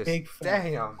 You just Big facts.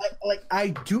 damn. Like I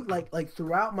do like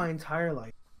throughout my entire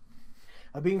life,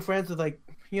 being friends with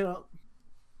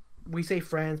we say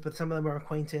friends, but some of them are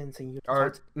acquaintance, and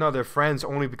Or no, they're friends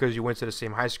only because you went to the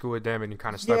same high school with them and you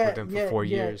kind of stuck with them for 4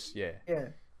 years. Yeah. Yeah.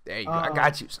 There you go. I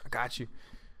got you. I got you.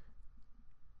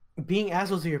 Being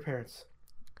assholes to your parents.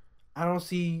 I don't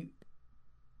see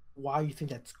why you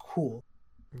think that's cool.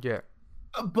 Yeah.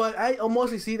 But I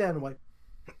mostly see that in like.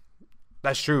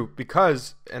 That's true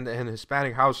because in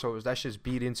Hispanic households that shit's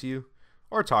beat into you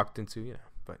or talked into,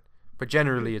 but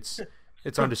generally it's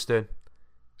understood.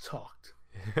 Talked.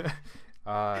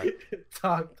 Uh,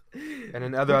 Talked. and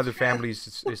then other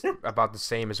families is about the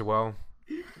same as well.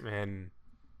 And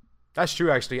that's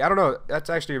true, actually. I don't know. That's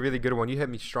actually a really good one. You hit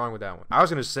me strong with that one. I was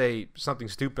gonna say something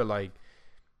stupid like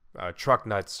truck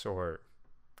nuts, or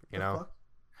you The know, fuck?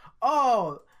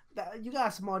 Oh, you got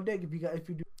a small dick if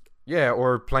you do. yeah,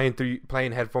 or playing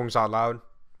headphones out loud,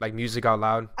 like music out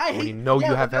loud I when you hate. know you Yeah,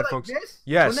 when have they're like headphones. this.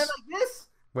 When they're Yes, like this,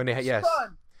 when yes,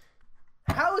 son.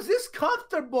 How is this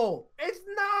comfortable? It's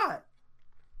not.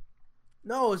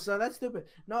 No, son, that's stupid.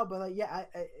 No, but like, yeah,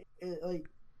 like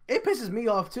it pisses me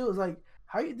off too. It's like,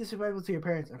 how are you disrespectful to your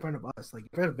parents in front of us, like in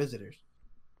front of visitors?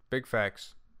 big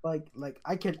facts. Like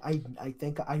I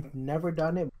think I've never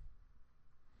done it,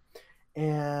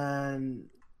 and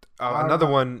I don't know Another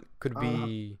how one could I don't know how,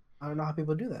 be. I don't know how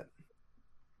people do that.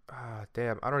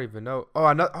 Damn, I don't even know. Oh,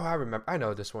 I know. Oh, I remember. I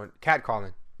know this one. Cat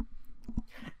calling.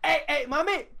 Hey,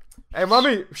 mommy. Hey,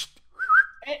 mommy.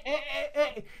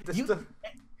 Hey. This You, the-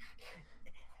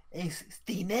 hey,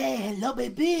 Stine, hello,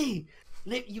 baby.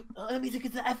 Let me take you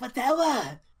to the Eiffel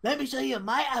Tower. Let me show you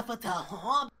my Eiffel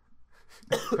Tower.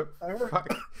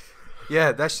 Fuck.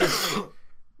 Yeah, that shit's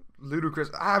ludicrous.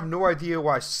 I have no idea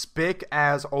why spick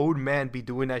ass old men be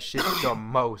doing that shit the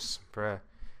most, bruh.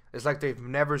 It's like they've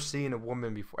never seen a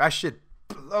woman before. That shit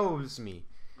blows me.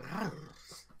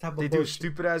 They do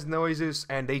stupid ass noises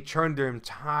and they turn their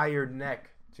entire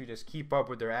neck to just keep up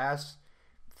with their ass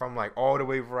from like all the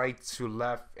way right to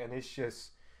left, and it's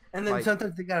just And then like,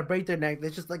 sometimes they gotta break their neck. They're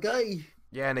just like, hey.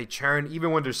 yeah, and they churn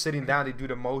even when they're sitting down. They do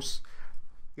the most.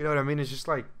 You know what I mean? It's just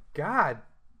like, God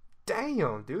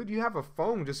damn, dude, you have a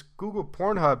phone. Just Google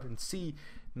Pornhub and see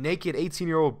naked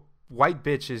 18-year-old white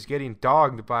bitches getting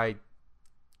dogged by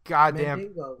goddamn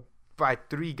Mandingo. by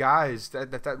three guys.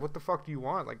 That what the fuck do you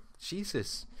want? Like,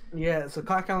 Jesus. Yeah, so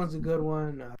cock is a good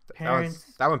one. Parents.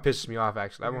 That one pisses me off,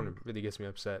 actually. That one really gets me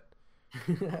upset.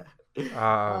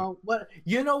 What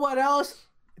you know? What else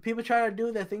people try to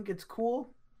do that think it's cool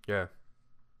Yeah.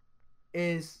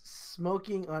 is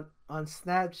smoking on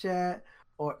Snapchat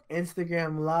or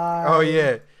Instagram Live. Oh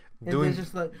yeah. And it's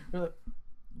just like,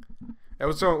 Hey,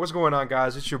 what's going on,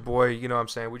 guys? It's your boy. You know what I'm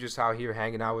saying? We're just out here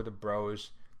hanging out with the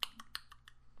bros.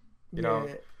 You know.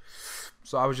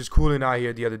 So I was just cooling out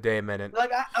here the other day, man. And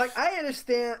I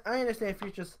understand if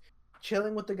you're just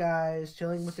chilling with the guys,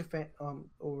 chilling with your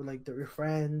or like your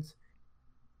friends,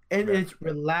 and Yeah. it's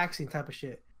relaxing type of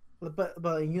shit. But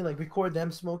you like record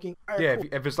them smoking. Right, yeah, cool.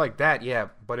 if it's like that, yeah.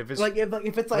 But if it's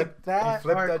if it's like that, you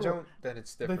flip alright, that cool. joint, then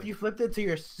it's But different. if you flipped it to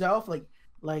yourself, like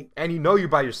And you know you're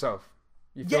by yourself.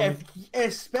 You feel me?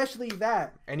 Especially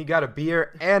that. And you got a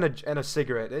beer and a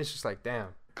cigarette. It's just like, damn,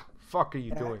 fuck are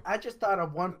you doing? I just thought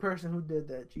of one person who did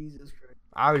that. Jesus Christ.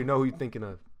 I already know who you're thinking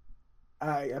of.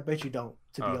 I bet you don't.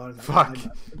 To be honest, fuck.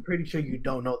 I'm pretty sure you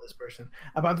don't know this person.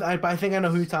 I think I know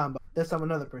who you're talking about. That's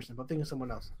another person, but I'm thinking of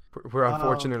someone else. We're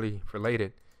unfortunately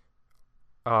related.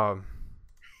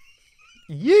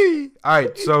 Yee. All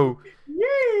right, so.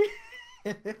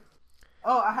 Yay!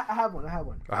 Oh, I have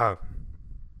one.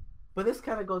 But this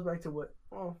kind of goes back to what?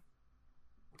 Oh,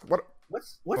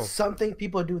 what's something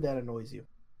people do that annoys you?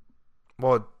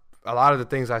 Well, a lot of the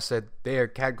things I said there: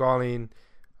 catcalling,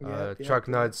 truck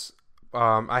nuts.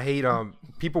 I hate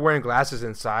people wearing glasses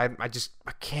inside. I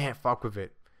can't fuck with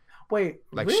it. Wait,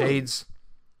 like really? Shades.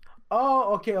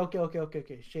 Oh, okay.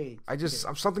 Shades.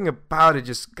 I'm something about it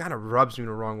just kind of rubs me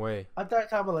the wrong way. I thought you were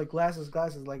talking about like glasses.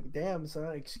 Like, damn,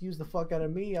 son, excuse the fuck out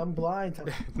of me. I'm blind.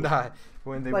 Nah,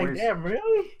 when they like, wear, damn,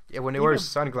 really? Yeah, when they wear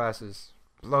sunglasses,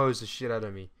 blows the shit out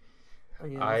of me. Oh,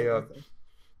 yeah, I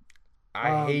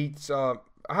hate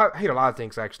I hate a lot of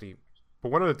things actually,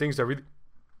 but one of the things that really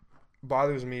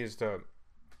bothers me is the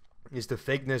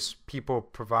fakeness people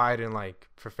provide in like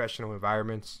professional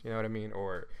environments. You know what I mean?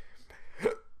 Or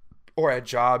at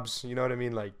jobs, you know what I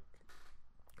mean? Like,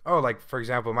 oh, like for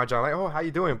example, my job, like, oh, how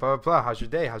you doing? Blah blah blah. How's your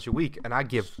day? How's your week? And I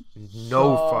give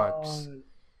no fucks.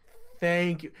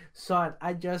 Thank you, son.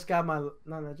 I just got my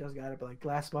not just got it, but like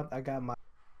last month I got my.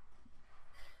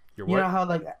 Your you what? know how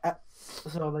like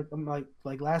so like I'm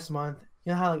like last month.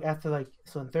 You know how like after like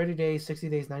so in 30 days, 60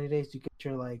 days, 90 days, you get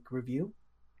your like review.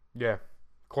 Yeah,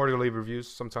 quarterly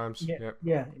reviews sometimes.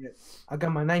 Yeah. I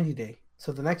got my 90-day.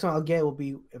 So the next one I'll get will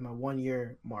be in my 1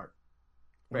 year mark.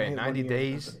 Wait, 90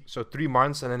 days? So 3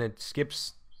 months and then it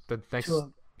skips the next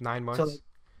 9 months? So like,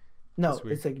 no,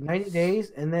 it's like 90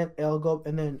 days and then it'll go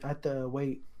and then I have to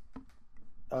wait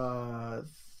 9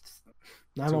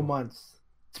 more months.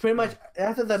 It's pretty much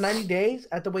after the 90 days,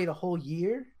 I have to wait a whole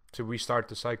year to restart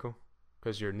the cycle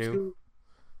because you're new.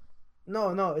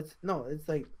 No, it's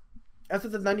like after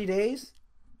the 90 days,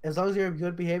 as long as you're in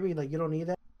good behavior, like you don't need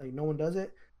that, like no one does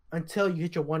it until you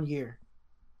hit your 1 year.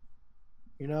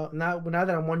 You know, now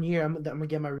that I'm 1 year, I'm gonna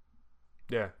get my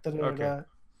Yeah. da, da, da, Okay. da,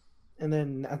 and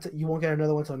then you won't get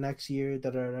another one until next year. Da,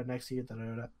 da, da, next year. Da,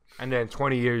 da, da. And then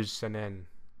 20 years, and then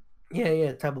Yeah,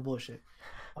 yeah, type of bullshit.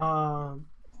 Um,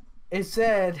 it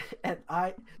said, and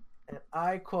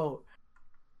I quote,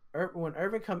 when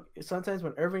Irving sometimes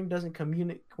when Irving doesn't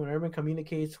communicate, when Irving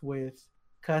communicates with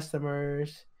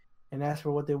customers and asks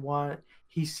for what they want,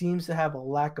 he seems to have a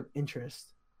lack of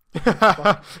interest. You're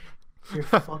fucking, you're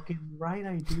fucking right,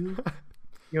 I do.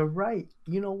 You're right.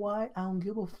 You know why? I don't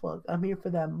give a fuck. I'm here for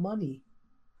that money.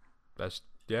 that's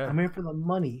yeah. I'm here for the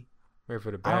money. Here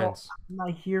for the I don't. bands. I'm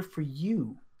not here for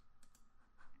you.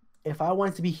 If I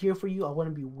wanted to be here for you, I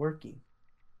wouldn't be working.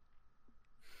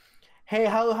 Hey,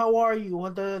 how are you?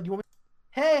 What the? You want me?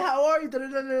 Hey, how are you? Da, da,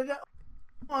 da, da, da.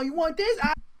 Oh, you want this?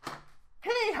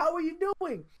 Hey, how are you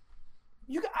doing?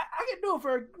 I can do it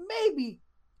for maybe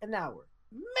an hour,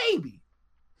 maybe.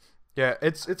 Yeah,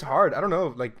 it's hard. I don't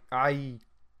know. Like I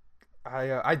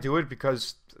do it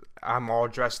because I'm all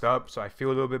dressed up, so I feel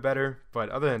a little bit better. But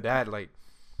other than that, like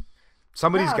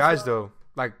some of these Nah, guys so though,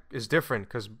 like it's different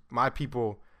because my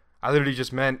people, I literally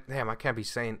just met. Damn, I can't be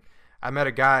saying. I met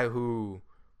a guy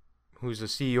who's the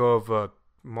CEO of a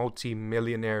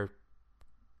multi-millionaire,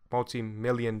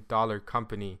 multi-million dollar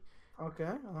company,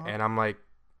 okay. and I'm like,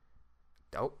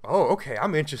 oh, okay,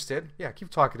 I'm interested. Yeah, keep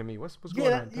talking to me. What's going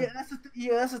Yeah, on? yeah, that's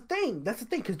the thing. That's the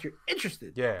thing because you're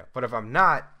interested. Yeah, but if I'm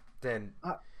not, then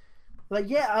Uh, like,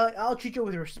 yeah, I'll treat you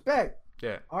with respect.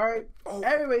 yeah. All right, Oh,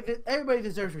 everybody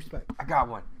deserves respect. I got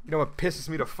one. You know what pisses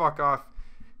me the fuck off?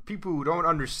 People who don't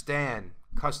understand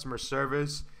customer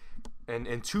service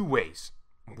in two ways.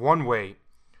 One way,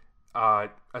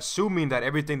 assuming that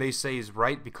everything they say is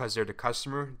right because they're the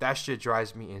customer. That shit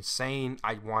drives me insane.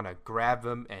 I want to grab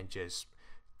them and just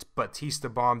Batista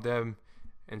bomb them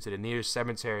into the nearest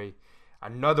cemetery.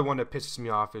 Another one that pisses me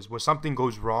off is when something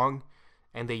goes wrong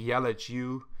and they yell at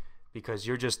you because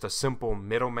you're just a simple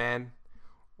middleman,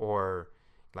 or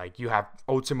like you have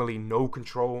ultimately no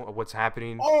control of what's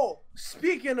happening. Oh,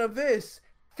 speaking of this,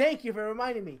 thank you for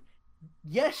reminding me.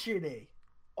 Yesterday,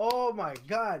 oh my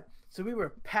god, so we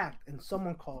were packed and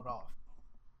someone called off.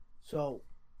 So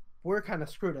we're kind of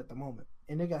screwed at the moment,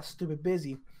 and they got stupid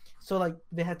busy. So like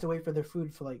they had to wait for their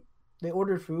food for like they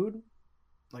ordered food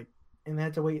like and they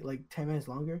had to wait like 10 minutes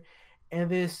longer, and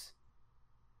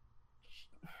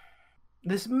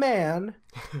this man,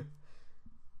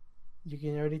 you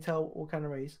can already tell what kind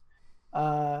of race,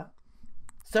 uh,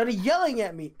 started yelling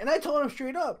at me, and I told him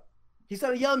straight up. He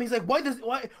started yelling at me. He's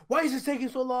like, why is this taking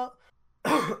so long?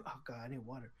 Oh god, I need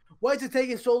water. Why is it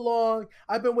taking so long?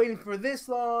 I've been waiting for this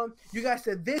long. You guys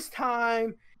said this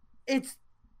time. It's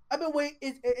I've been waiting.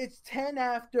 It's 10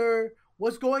 after.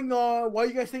 What's going on? Why are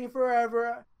you guys taking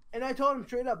forever? And I told him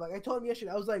straight up. Like I told him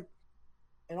yesterday. I was like,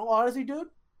 in all honesty, dude,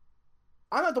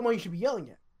 I'm not the one you should be yelling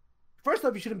at. First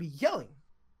off, you shouldn't be yelling.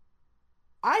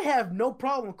 I have no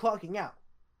problem clocking out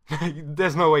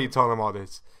There's no way you told him all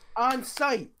this. on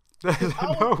site. There's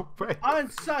no way. On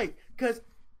site because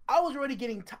I was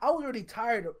already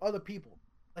tired of other people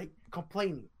like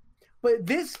complaining. But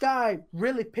this guy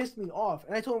really pissed me off,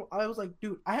 and I told him, I was like,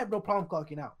 dude, I have no problem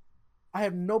clocking out. I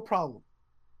have no problem.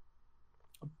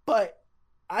 But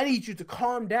I need you to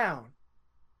calm down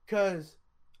because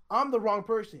I'm the wrong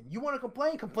person. You want to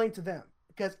complain? Complain to them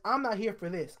because I'm not here for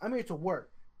this. I'm here to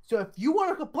work. So if you want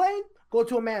to complain, go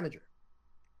to a manager.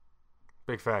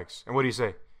 Big facts. And what do you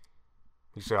say?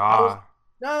 You say, I was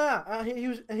ah.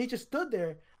 no. He just stood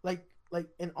there like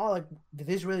in all like, did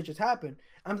this really just happen?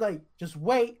 I'm like, just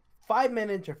wait 5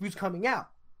 minutes. Your food's coming out.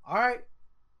 All right.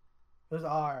 It was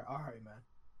all right, man.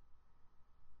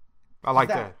 I Just like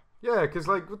that. Yeah, because,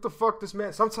 like, what the fuck, this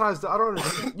man, sometimes I don't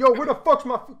understand. Yo, where the fuck's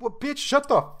my, well, bitch, shut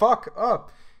the fuck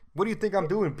up. What do you think I'm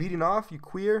doing? Beating off? You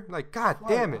queer? Like, god Fuck,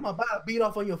 damn it. I'm about to beat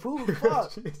off on your food.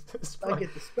 Fuck. Jesus, I fuck.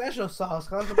 get the special sauce.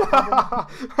 Cause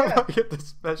I get the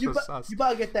special sauce. you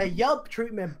about to get that Yelp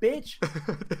treatment, bitch.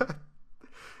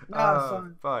 Nah,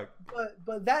 son. Fuck.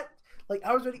 But that like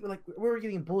I was already like we were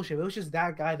getting bullshit. It was just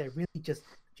that guy that really just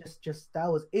that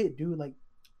was it, dude. Like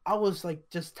I was like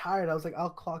just tired. I was like, I'll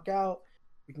clock out.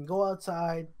 We can go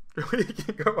outside. We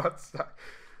can go outside.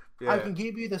 Yeah. I can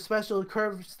give you the special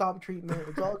curve stop treatment.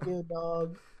 It's all good,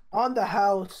 dog. On the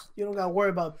house, you don't gotta worry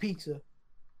about pizza.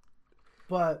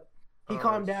 But he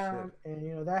calmed down, shit.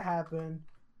 and that happened.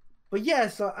 But yeah,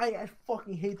 so I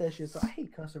fucking hate that shit. So I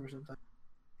hate customers sometimes.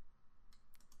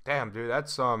 Damn, dude,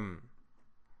 that's It,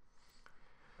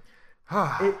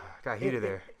 got heated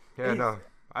there. Yeah, it's- no,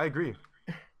 I agree.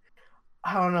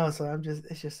 I don't know. So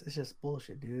it's just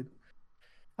bullshit, dude.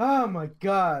 Oh my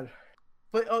god.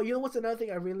 But you know what's another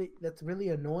thing that's really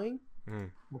annoying? Mm.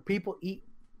 When people eat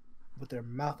with their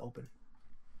mouth open.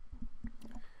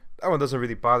 That one doesn't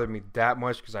really bother me that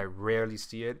much because I rarely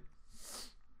see it.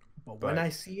 But when But I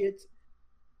see it,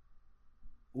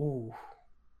 ooh.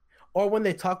 Or when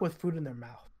they talk with food in their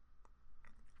mouth.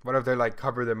 what if they like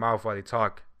cover their mouth while they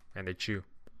talk and they chew?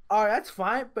 All right, that's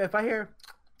fine. But if I hear,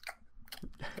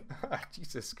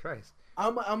 Jesus Christ.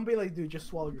 I'm gonna be like, dude, just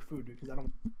swallow your food, dude, because I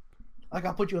don't. Like,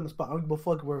 I'll put you on the spot. I don't give a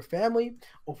fuck if we're a family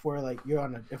or if we're like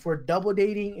if we're double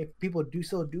dating. If people do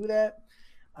still do that,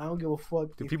 I don't give a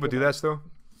fuck. Do if people you're do like, that still?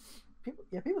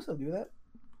 people still do that.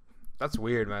 That's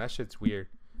weird, man. That shit's weird.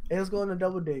 Hey, let's go on a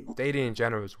double date. Dating in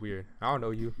general is weird. I don't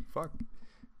know you. Fuck.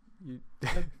 You.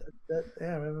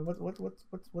 Yeah, man. What's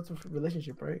a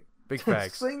relationship, right? Big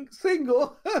facts.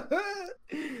 Single.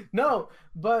 No,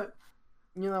 but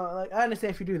you know, like I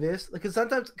understand if you do this, because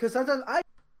sometimes I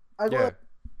go Yeah. up,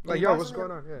 Like, yo, what's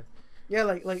going on? Yeah. yeah,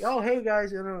 like oh hey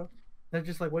guys, you know, they're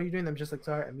just like, what are you doing? I'm just like,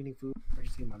 sorry, I'm eating food. I'm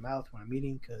just eating my mouth when I'm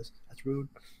eating because that's rude.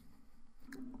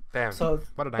 Damn. So,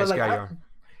 What a but nice like, guy you are.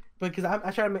 because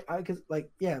I try to make, because like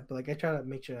yeah, but like I try to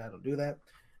make sure I don't do that.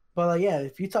 But like yeah,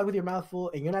 if you talk with your mouth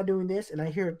full and you're not doing this, and I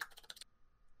hear,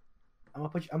 I'm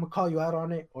gonna call you out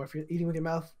on it. Or if you're eating with your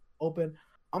mouth open,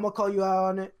 I'm gonna call you out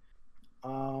on it.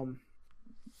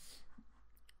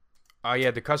 Oh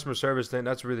yeah, the customer service thing,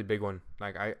 that's a really big one.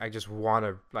 Like I just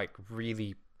wanna like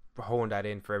really hone that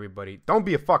in for everybody. Don't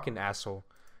be a fucking asshole.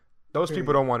 Those Period.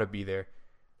 people don't want to be there.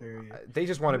 Period. They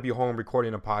just want to be home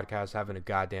recording a podcast, having a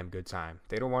goddamn good time.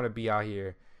 They don't want to be out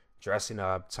here dressing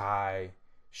up, tie,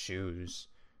 shoes.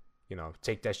 You know,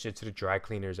 take that shit to the dry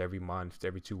cleaners every month,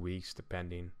 every 2 weeks,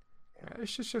 depending.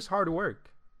 It's just hard work.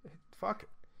 Fuck it.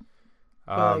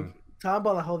 But like talking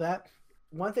about the whole that,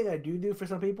 one thing I do for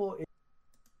some people is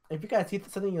if you got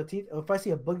something in your teeth, or if I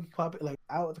see a boogie pop like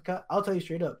out of the cut, I'll tell you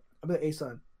straight up. I'll be like, hey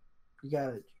son, you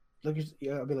got it. Look,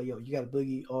 I'll be like, yo, you got a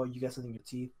boogie, or you got something in your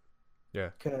teeth. Yeah.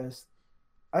 Because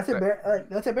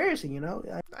that's embarrassing, you know.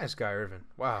 Nice guy, Irvin.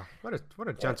 Wow, what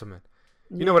a gentleman.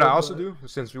 You Yeah, know what I also do?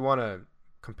 Since we want to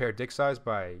compare dick size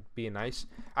by being nice,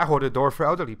 I hold a door for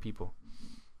elderly people.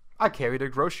 I carry their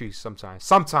groceries sometimes.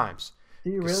 Do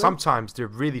you really? Sometimes they're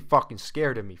really fucking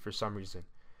scared of me for some reason.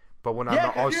 But when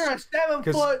yeah, I'm also, you're a 7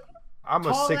 foot. I'm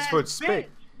a 6 foot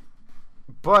spit.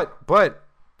 But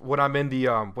when I'm in the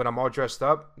when I'm all dressed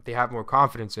up, they have more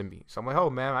confidence in me. So I'm like,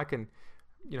 oh man, I can,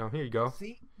 you know, here you go.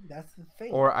 See, that's the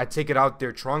thing. Or I take it out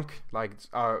their trunk, like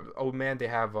old man, they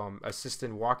have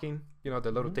assistant walking, you know,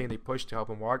 the little thing they push to help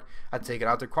him walk. I take it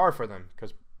out their car for them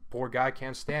because poor guy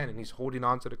can't stand and he's holding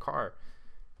on to the car.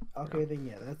 Okay, then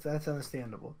yeah, that's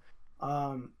understandable.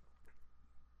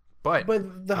 But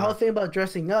the whole thing about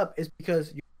dressing up is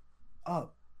because you're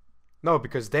up. No,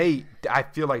 because I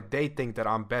feel like they think that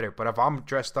I'm better. But if I'm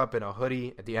dressed up in a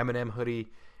hoodie, the Eminem hoodie,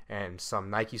 and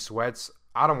some Nike sweats,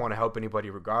 I don't want to help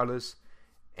anybody regardless.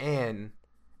 And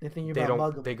they're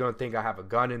gonna think I have a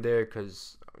gun in there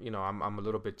because you know I'm a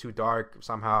little bit too dark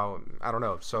somehow. I don't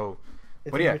know. So,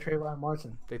 but yeah, Trayvon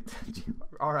Martin.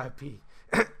 R.I.P.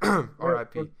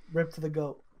 R.I.P. Rip to the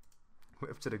goat.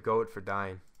 Rip to the goat for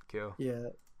dying. Kill. Yeah,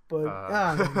 but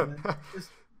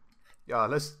yeah,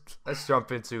 let's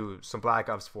jump into some Black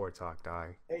Ops 4 talk,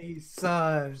 dog. Hey,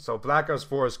 son. So Black Ops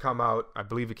 4 has come out. I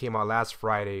believe it came out last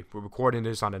Friday. We're recording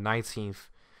this on the 19th.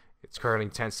 It's currently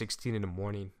 10:16 in the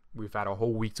morning. We've had a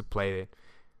whole week to play it.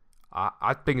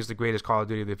 I think it's the greatest Call of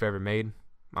Duty they've ever made.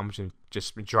 I'm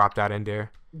just drop that in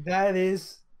there.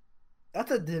 That's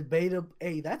a debatable.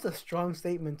 Hey, that's a strong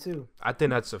statement too. I think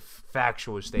that's a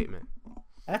factual statement.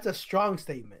 That's a strong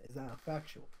statement. It's not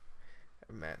factual.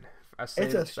 Man, it's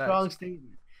a strong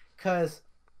statement. Cause,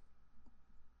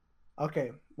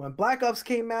 okay, when Black Ops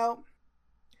came out,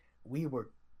 we were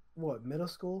middle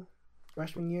school,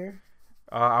 freshman year.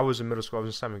 I was in middle school. I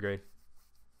was in 7th grade.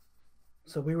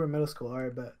 So we were middle school, all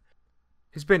right, but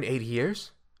it's been 8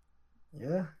 years.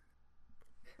 Yeah.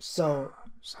 So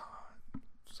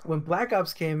when Black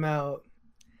Ops came out,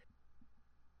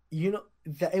 you know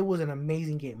that it was an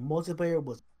amazing game. Multiplayer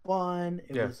was fun.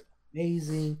 It was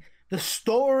amazing. The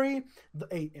story,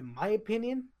 in my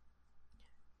opinion,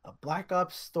 a Black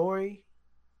Ops story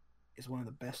is one of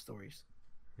the best stories.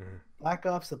 Black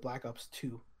Ops, the Black Ops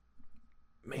 2.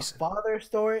 Mason. The father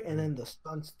story and then the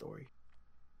son story.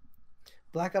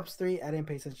 Black Ops 3, I didn't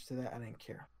pay attention to that. I didn't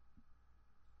care.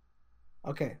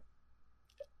 Okay.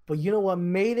 But you know what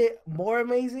made it more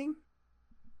amazing?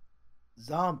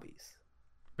 Zombies.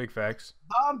 Big facts.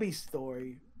 Zombie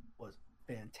story was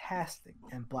fantastic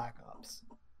in Black Ops.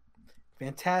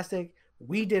 Fantastic.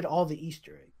 We did all the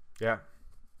Easter eggs. Yeah.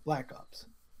 Black Ops.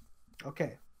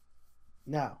 Okay.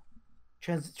 Now,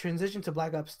 transition to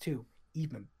Black Ops 2.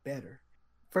 Even better.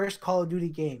 First Call of Duty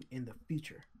game in the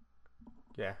future.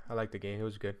 Yeah, I like the game. It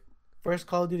was good. First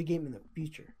Call of Duty game in the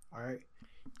future. All right,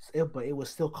 but it was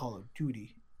still Call of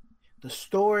Duty. The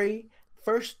story,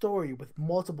 first story with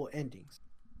multiple endings,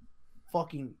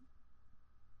 fucking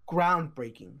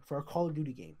groundbreaking for a Call of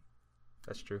Duty game.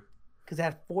 That's true. Because it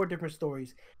had 4 different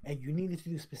stories, and you needed to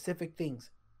do specific things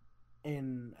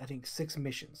in I think 6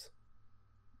 missions.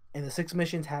 And the 6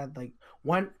 missions had like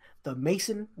one, the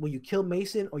Mason, where you kill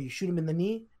Mason or you shoot him in the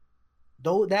knee.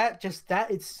 Though that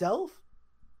itself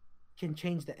can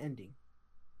change the ending.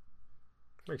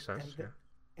 Makes sense. And Yeah.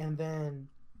 and then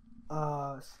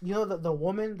you know the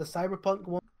woman, the cyberpunk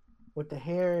woman with the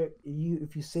hair, you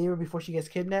if you save her before she gets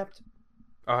kidnapped,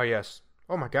 Oh yes.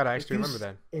 Oh my god, I if actually you remember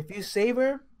that. if you save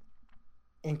her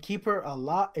and keep her a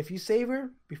lot, if you save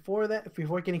her before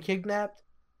getting kidnapped,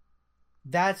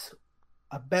 that's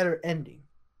a better ending.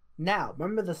 Now,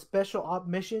 remember the special op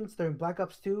missions during Black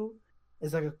Ops 2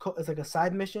 is like a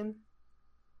side mission.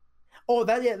 Oh,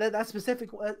 that specific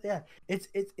yeah. It's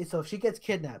so if she gets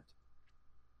kidnapped,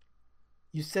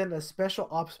 you send a special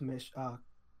ops mission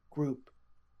group.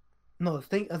 No, I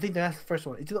think that's the first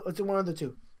one. It's one of the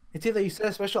two. It's either you send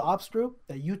a special ops group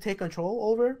that you take control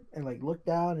over and like look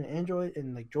down and Android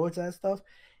and like droids and that stuff,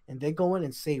 and they go in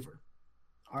and save her.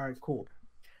 All right, cool.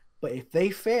 But if they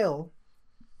fail,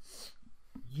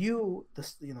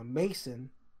 Mason,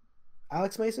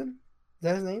 Alex Mason, is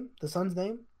that his name? The son's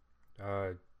name? Uh,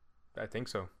 I think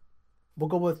so. We'll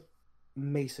go with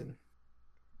Mason.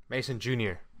 Mason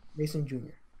Jr. Mason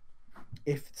Jr.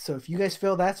 If you guys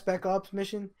fail that spec ops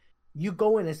mission, you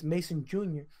go in as Mason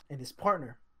Jr. and his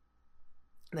partner.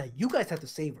 Now you guys have to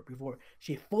save her before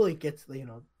she fully gets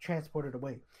transported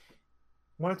away.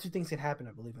 One or two things can happen,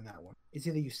 I believe, in that one. It's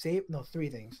either three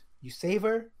things. You save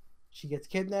her, she gets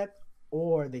kidnapped,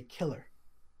 or they kill her.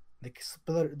 They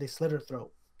slit her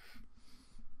throat.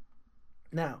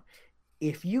 Now,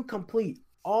 if you complete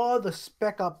all the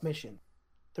spec op mission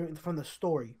from the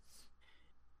story,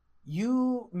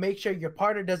 you make sure your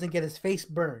partner doesn't get his face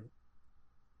burned.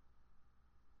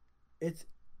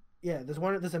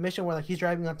 There's a mission where like he's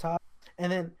driving on top,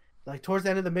 and then like towards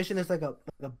the end of the mission, there's like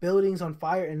a building's on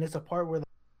fire, and there's a part where like,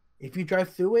 if you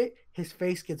drive through it, his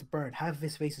face gets burned. Half of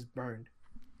his face is burned.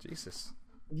 Jesus.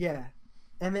 Yeah,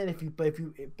 and then if you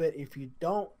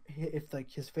don't, if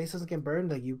like his face doesn't get burned,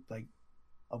 like you like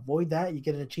avoid that, you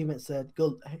get an achievement said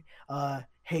good,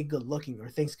 hey good looking, or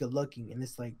thanks good looking, and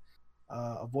it's like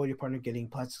avoid your partner getting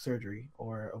plastic surgery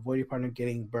or avoid your partner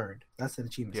getting burned. That's an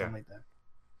achievement, Yeah. something like that.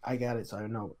 I got it, so I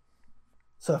know.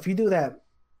 So if you do that,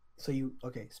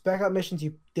 spec out missions,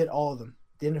 you did all of them.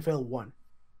 Didn't fail one.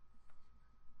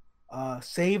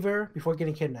 Save her before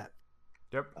getting kidnapped.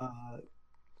 Yep.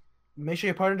 Make sure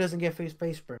your partner doesn't get face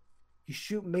burn. You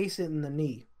shoot Mason in the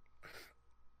knee.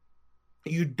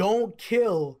 You don't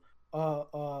kill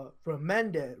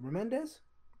Remendez?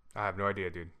 I have no idea,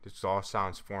 dude. This all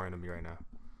sounds foreign to me right now.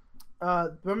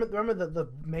 Remember the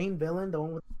main villain, the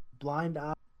one with the blind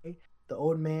eye, the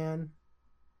old man?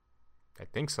 I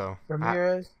think so.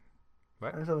 Ramirez?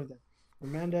 What? Something like that.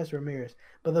 Ramirez.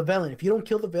 But the villain, if you don't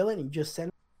kill the villain and you just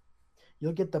send,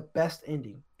 you'll get the best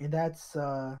ending. And that's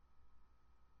the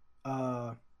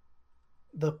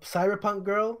cyberpunk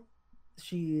girl.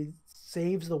 She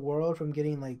saves the world from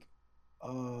getting like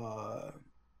the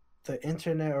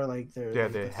internet or like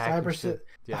the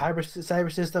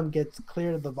cyber system gets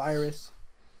cleared of the virus.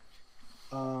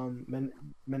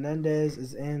 Menendez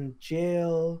is in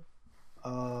jail.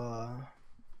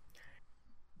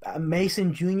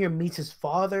 Mason Jr. meets his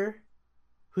father,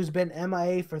 who's been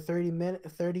MIA for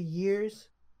 30 years,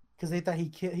 because they thought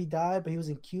he died, but he was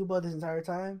in Cuba this entire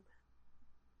time.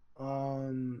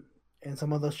 And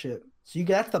some other shit. So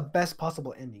that's the best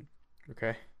possible ending.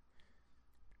 Okay.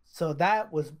 So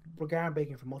that was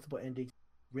groundbreaking for multiple endings.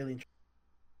 Really interesting.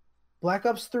 Black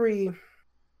Ops 3.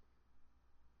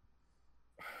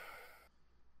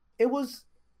 It was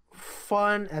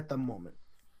fun at the moment.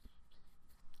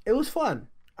 It was fun.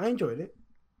 I enjoyed it.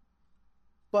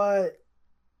 But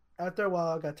after a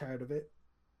while, I got tired of it.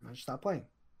 I just stopped playing.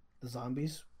 The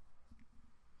zombies.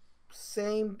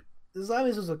 The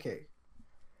zombies was okay.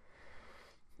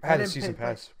 I had a season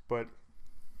pass, but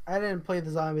I didn't play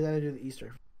the zombies. I didn't do the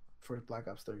Easter for Black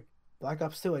Ops 3. Black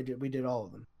Ops 2, we did all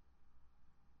of them.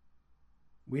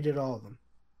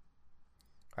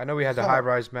 I know we had the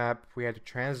high-rise map. We had the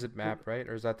transit map, right?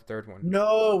 Or is that the third one?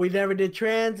 No, we never did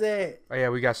transit. Oh, yeah,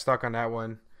 we got stuck on that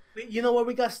one. You know what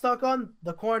we got stuck on?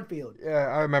 The cornfield. Yeah,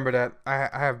 I remember that. I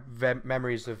have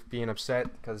memories of being upset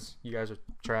because you guys are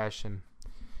trash. And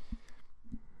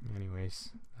anyways.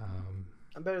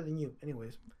 I'm better than you.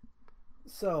 Anyways.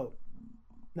 So,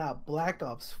 now Black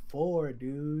Ops 4,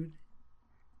 dude.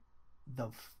 The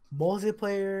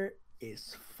multiplayer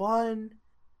is fun.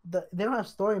 They don't have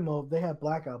story mode. They have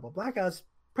Blackout, but Blackout's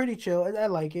pretty chill. I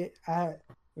like it.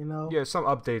 You know, Yeah, some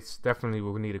updates definitely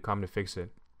will need to come to fix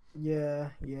it. yeah,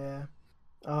 yeah.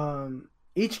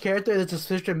 Each character there's a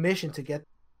certain mission to get,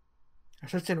 a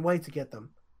certain way to get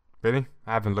them. Really?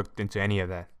 I haven't looked into any of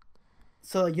that.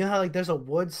 So you know how like there's a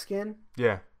wood skin.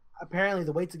 Yeah. Apparently,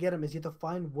 the way to get them is you have to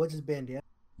find Woods' bandana,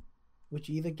 which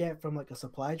you either get from like a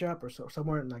supply drop or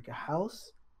somewhere in like a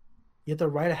house. You have to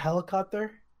ride a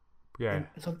helicopter, Yeah. and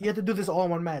so you have to do this all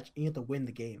in one match, and you have to win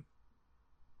the game.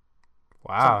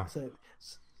 Wow.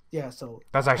 Yeah, so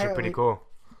that's actually pretty cool.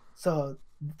 So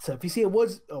if you see a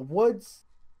Woods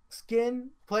skin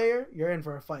player, you're in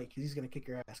for a fight because he's gonna kick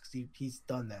your ass because he's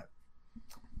done that.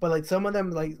 But like some of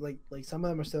them, like some of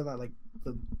them are still not like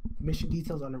the mission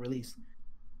details on the release.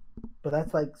 But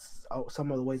that's like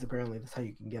some of the ways apparently that's how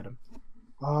you can get them.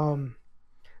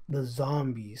 The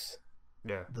zombies.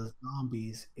 Yeah. The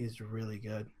zombies is really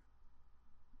good.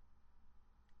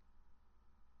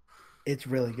 It's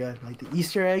really good. Like the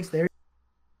Easter eggs, there.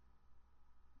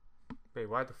 Wait,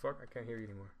 why the fuck? I can't hear you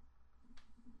anymore.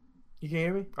 You can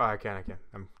hear me? Oh, I can.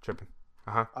 I'm tripping.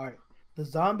 All right. The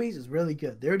zombies is really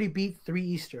good. They already beat 3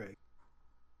 Easter eggs.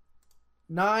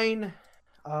 9,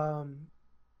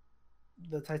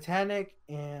 the Titanic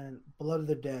and Blood of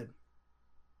the Dead.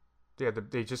 Yeah,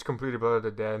 they just completed Blood of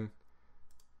the Dead.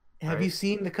 Have you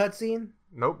seen the cutscene?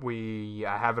 Nope.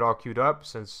 I have it all queued up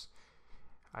since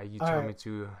you told me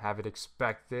to have it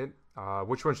expected.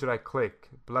 Which one should I click?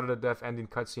 Blood of the Death ending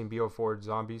cutscene BO4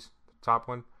 zombies. The top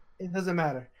one. It doesn't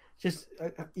matter. Just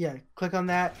click on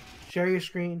that. Share your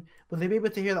screen. Will they be able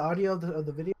to hear the audio of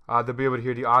the video? They'll be able to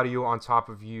hear the audio on top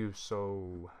of you.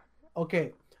 So.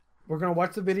 Okay, we're gonna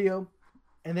watch the video,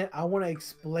 and then I want to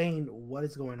explain what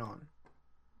is going on.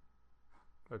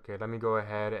 Okay, let me go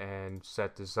ahead and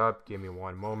set this up. Give me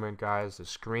one moment, guys. The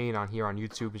screen on here on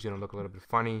YouTube is gonna look a little bit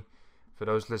funny. For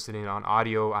those listening on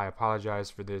audio, I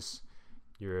apologize for this.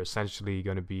 You're essentially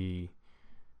gonna be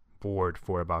bored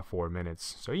for about 4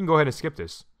 minutes, so you can go ahead and skip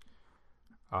this.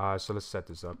 So let's set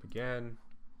this up again.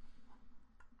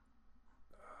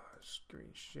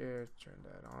 Screen share, turn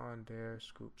that on there.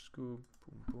 Scoop, boom,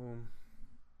 boom.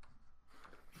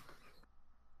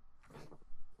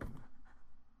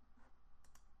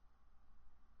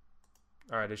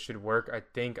 All right, it should work. I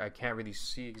think I can't really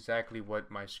see exactly what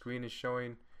my screen is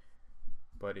showing,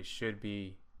 but it should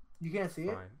be. You can't see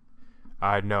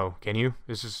fine. No. Can you?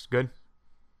 This is good.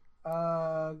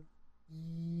 Yeah.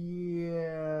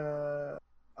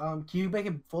 Can you make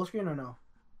it full screen or no?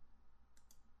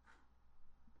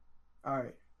 All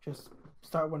right, just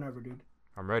start whenever, dude.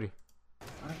 I'm ready.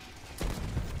 All right.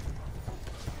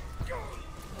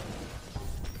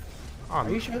 Are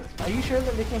you sure? Are you sure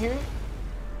that they can hear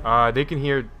it? They can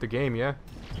hear the game, yeah.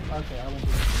 Okay, I won't do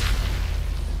it.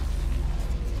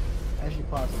 Actually,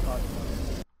 pause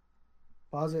it.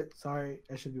 Pause it. Sorry,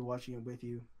 I should be watching it with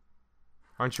you.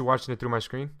 Aren't you watching it through my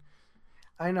screen?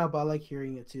 I know, but I like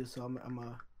hearing it too. So I'm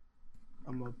gonna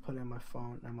put it in my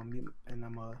phone. I'm gonna mute, and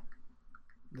I'm gonna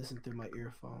listen through my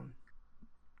earphone.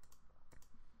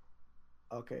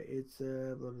 Okay, it's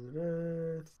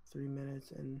 3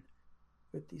 minutes and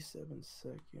 57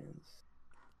 seconds.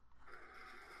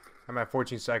 I'm at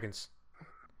 14 seconds.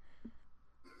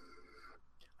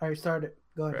 All right, start it.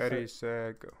 Go ahead. Ready,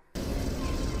 set, go.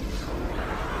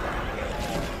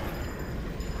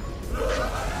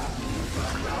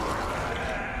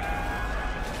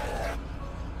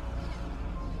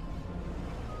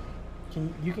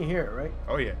 You can hear it, right?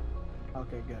 Oh yeah.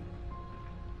 Okay, good.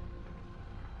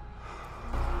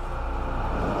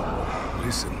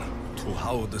 Listen to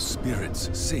how the spirits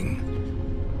sing.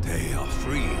 They are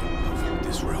free of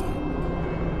this realm.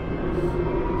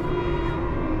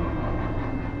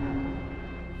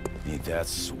 Ain't that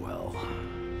swell?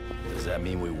 Does that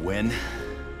mean we win?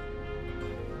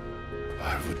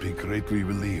 I would be greatly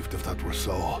relieved if that were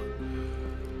so.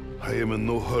 I am in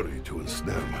no hurry to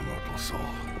ensnare my mortal soul.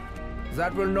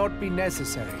 That will not be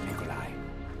necessary, Nikolai.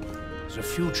 The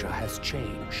future has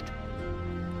changed.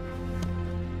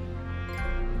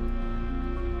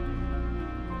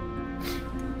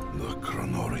 The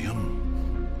Chronorium?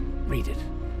 Read it.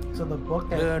 So the book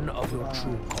that learn of your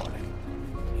true calling.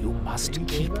 You must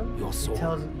keep your soul. It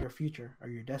tells your future or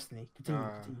your destiny. Continue.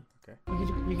 Okay.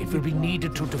 It will be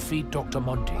needed to defeat Dr.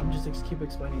 Monty. I'm just keep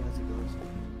explaining as it goes.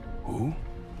 Who?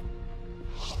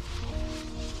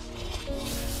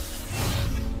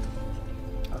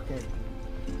 Okay.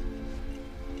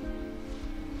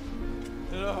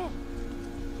 Hello?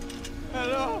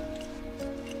 Hello?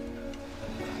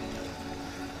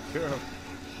 Girl.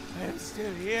 I am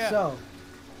still here. So,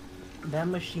 that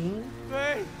machine.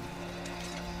 Wait!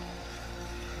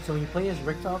 So when you play as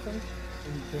Richtofen,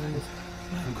 and you play in this.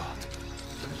 My God.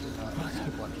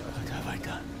 What have I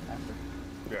done?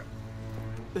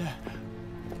 Yeah.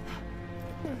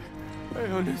 I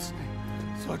honestly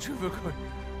thought you were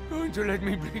going to let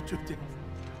me bleed to death.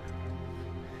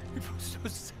 It was so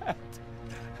sad.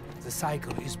 The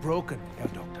cycle is broken, Herr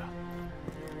Doctor.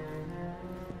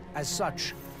 As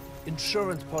such,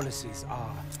 insurance policies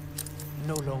are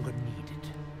no longer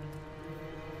needed.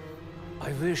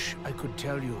 I wish I could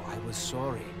tell you I was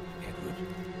sorry, Edward.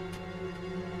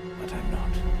 But I'm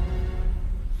not.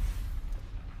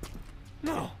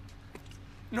 No.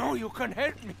 No, you can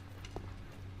help me.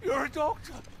 You're a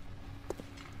doctor.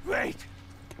 Wait.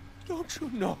 Don't you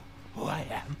know who I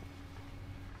am?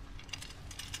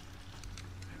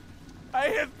 I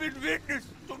have been witness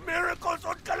to miracles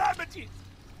and calamities.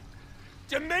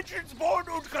 Dimensions born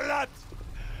and collapse.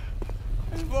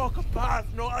 I walk a path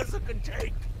no other can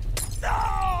take.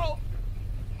 No!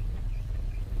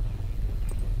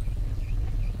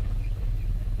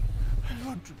 I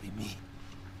want to be me.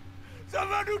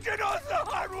 Someone who did all the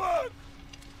hard work!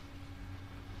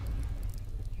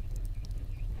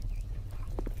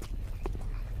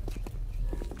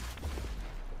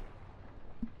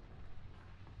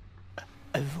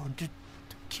 I wanted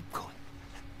to keep going.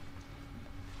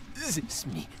 This is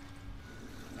me.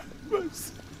 My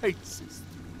slightest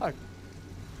heart.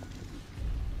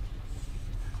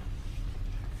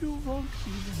 You won't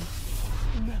even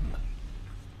remember.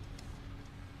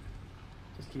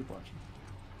 Just keep watching.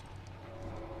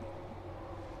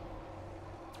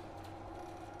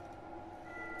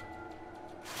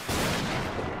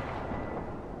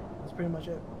 That's pretty much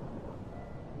it.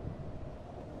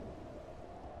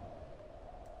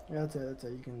 Yeah, that's it. That's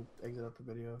it. You can exit out the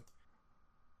video.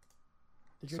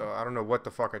 Did you? So I don't know what the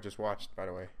fuck I just watched, by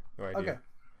the way. No idea. Okay.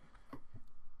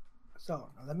 So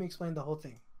now let me explain the whole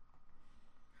thing.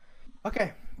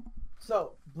 Okay.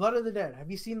 So Blood of the Dead.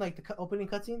 Have you seen like the opening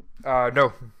cutscene?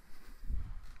 No.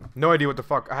 No idea what the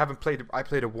fuck. I haven't played it. I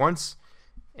played it once,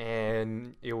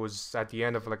 and it was at the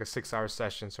end of like a 6-hour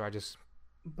session. So I just.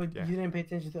 But Yeah. you didn't pay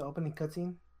attention to the opening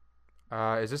cutscene?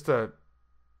 Is this the?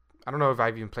 I don't know if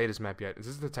I've even played this map yet. Is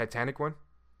this the Titanic one?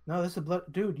 No, this is Blood.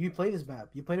 Dude, you played this map.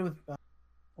 You played it with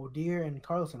Odeer and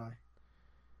Carlos and I.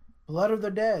 Blood of the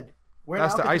Dead. We're in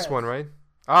That's the ice Alcatraz. one, right?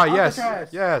 Ah, yes,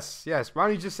 Alcatraz. yes. Why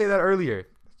don't you just say that earlier?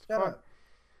 Shut Fuck. up.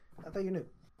 I thought you knew.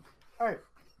 All right.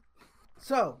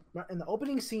 So in the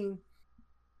opening scene,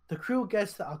 the crew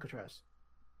gets to Alcatraz.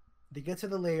 They get to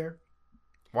the lair.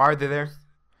 Why are they there?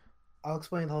 I'll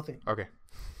explain the whole thing. Okay.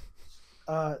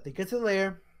 They get to the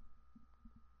lair,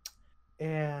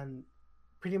 and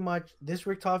pretty much this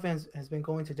Richtofen has been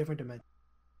going to different dimensions.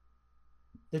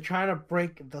 They're trying to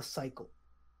break the cycle.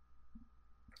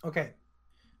 Okay,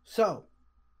 so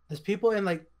there's people in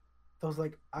like those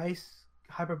like ice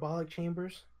hyperbolic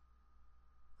chambers.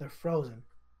 They're frozen,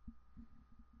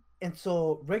 and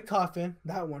so Richtofen,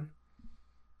 that one,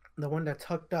 the one that's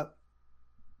hooked up,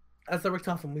 that's the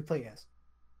Richtofen we play as,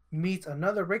 meets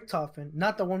another Richtofen,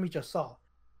 not the one we just saw.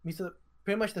 Meets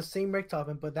pretty much the same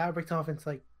Richtofen, but that Richtofen's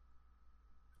like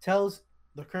tells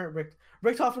the current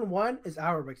Richtofen 1 is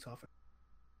our Richtofen,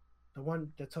 the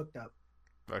one that's hooked up.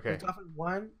 Okay. Richtofen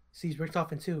 1 sees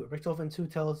Richtofen 2. Richtofen 2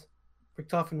 tells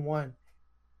Richtofen 1,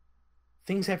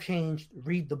 things have changed.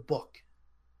 Read the book.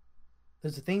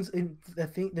 There's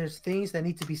there's things that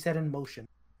need to be set in motion.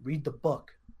 Read the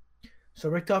book. So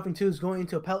Richtofen 2 is going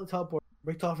into a pellet teleport.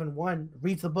 Richtofen 1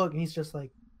 reads the book and he's just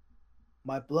like,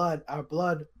 my blood, our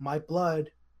blood, my blood.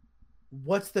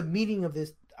 What's the meaning of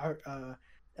this?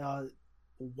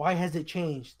 Why has it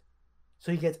changed?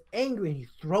 So he gets angry and he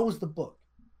throws the book.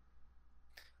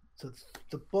 So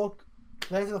the book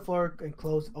lands on the floor and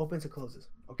opens and closes.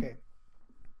 Okay.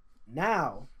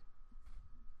 Now,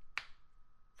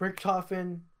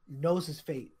 Richtofen knows his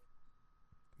fate.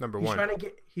 Number He's one.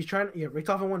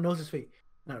 Richtofen 1 knows his fate.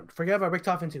 No, forget about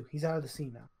Richtofen 2. He's out of the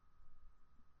scene now.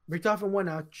 Richtofen 1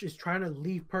 now is trying to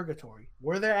leave Purgatory.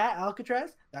 Where they're at,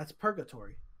 Alcatraz, that's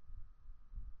Purgatory.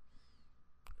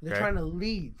 They're trying to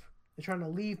leave. They're trying to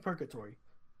leave Purgatory.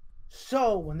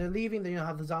 So when they're leaving, they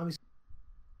have the zombies.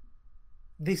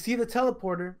 They see the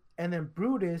teleporter, and then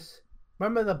Brutus.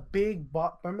 Remember the big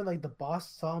boss? Remember like the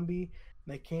boss zombie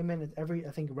that came in at every,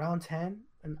 I think, round 10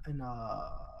 in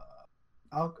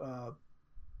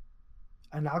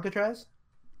Alcatraz.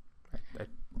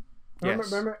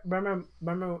 Yes. Remember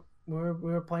we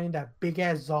were playing that big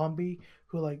ass zombie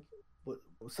who like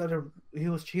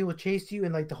he would chase you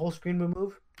and like the whole screen would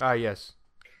move. Ah, yes.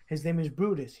 His name is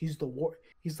Brutus. He's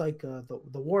like the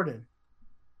warden.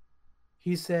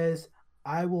 He says,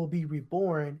 I will be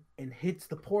reborn, and hits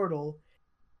the portal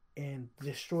and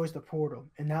destroys the portal.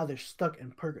 And now they're stuck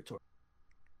in purgatory.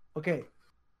 Okay,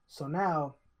 so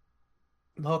now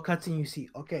the whole cutscene you see.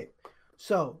 Okay,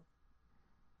 so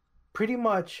pretty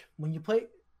much when you play,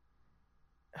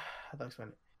 how do I explain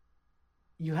it?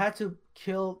 You had to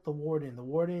kill the warden. The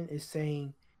warden is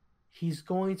saying he's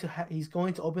going to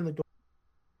open the door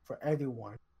for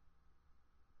everyone,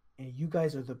 and you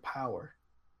guys are the power.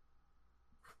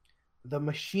 The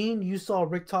machine you saw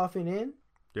Richtofen in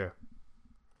Yeah.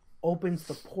 opens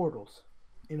the portals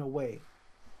in a way.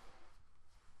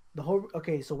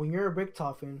 So when you're a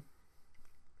Richtofen,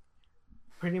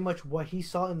 pretty much what he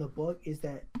saw in the book is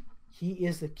that he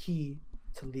is the key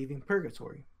to leaving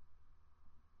purgatory.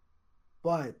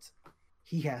 But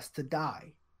he has to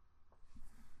die.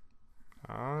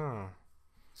 Ah.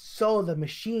 So the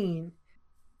machine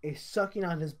is sucking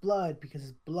on his blood because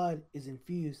his blood is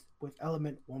infused with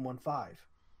element 115.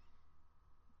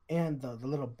 And the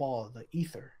little ball, the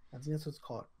ether. I think that's what it's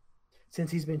called.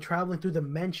 Since he's been traveling through the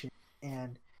dimension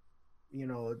and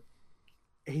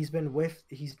he's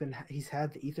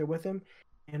had the ether with him.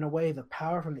 In a way, the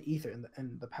power from the ether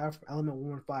and the power from element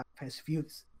 115 has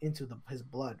fused into his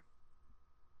blood.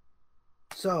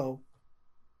 So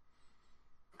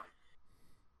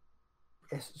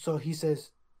he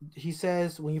says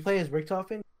when you play as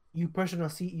Richtofen, you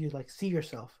see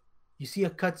yourself. You see a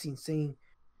cutscene saying,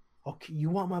 "Okay, you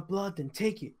want my blood? Then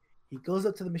take it." He goes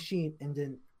up to the machine and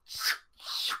then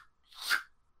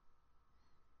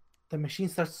the machine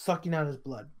starts sucking out his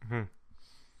blood. Mm-hmm.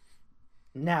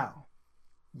 Now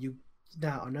you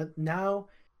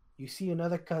see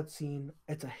another cutscene.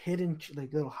 It's a hidden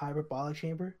little hyperbolic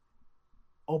chamber.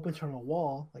 Opens from a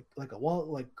wall, like a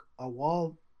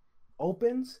wall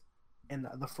opens, and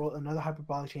another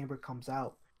hyperbolic chamber comes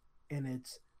out, and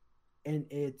it's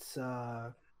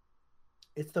the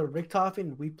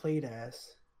Richtofen we played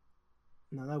as.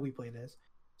 No, not we played as.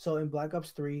 So in Black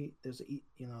Ops 3, there's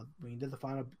when you did the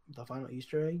final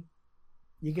Easter egg,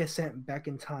 you get sent back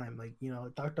in time.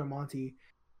 Dr. Monty,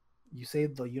 you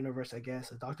saved the universe, I guess.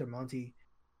 Dr. Monty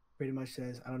pretty much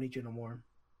says, "I don't need you no more.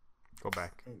 Go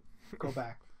back." Go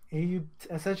back." And you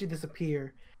essentially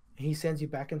disappear, and he sends you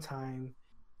back in time,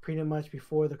 pretty much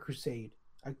before the Crusade.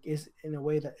 It's in a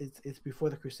way that it's before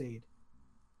the Crusade.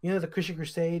 The Christian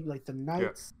Crusade, like the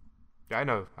Knights. Yeah, I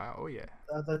know. Oh yeah.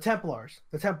 The Templars.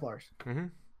 Mm-hmm.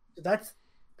 That's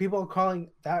people are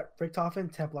calling that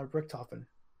Richtofen Templar Richtofen.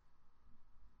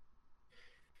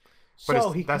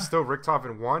 But that's still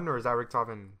Richtofen 1, or is that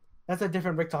Richtofen? That's a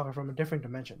different Richtofen from a different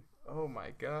dimension. Oh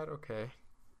my god. Okay.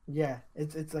 Yeah,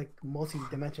 it's like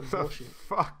multi-dimension bullshit.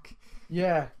 Fuck.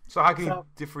 Yeah. So how can you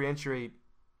differentiate?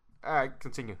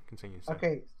 Continue. Sorry.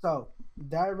 Okay, so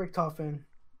that Richtofen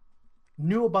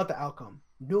knew about the outcome.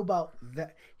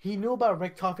 He knew about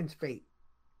Richtofen's fate.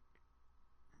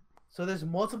 So there's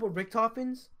multiple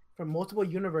Richtofens from multiple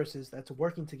universes that's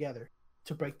working together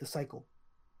to break the cycle.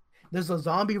 There's a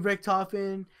zombie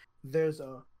Richtofen. There's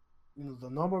the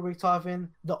normal Richtofen.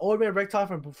 The old man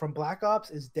Richtofen from Black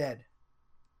Ops is dead.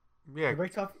 Yeah.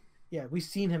 We've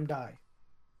seen him die.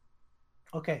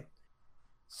 Okay,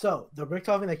 so the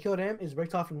Richtofen that killed him is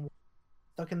Richtofen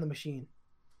stuck in the machine.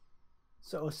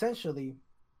 So essentially,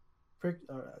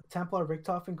 Templar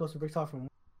Richtofen goes to Richtofen.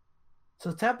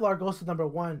 So Templar goes to number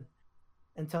 1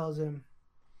 and tells him,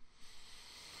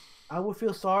 "I would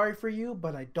feel sorry for you,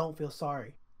 but I don't feel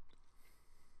sorry.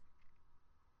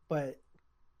 But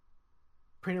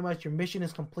pretty much your mission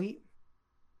is complete,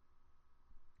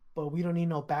 but we don't need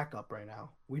no backup right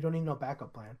now. We don't need no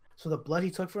backup plan." So the blood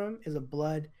he took from him is a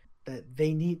blood that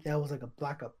they need. That was like a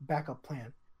backup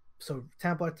plan. So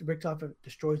Templar Richtofen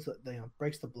destroys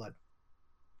breaks the blood.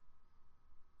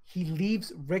 He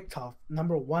leaves Richtofen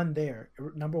number 1 there.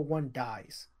 Number 1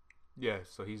 dies. Yeah,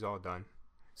 so he's all done.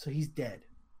 So he's dead.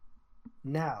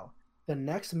 Now, the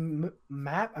next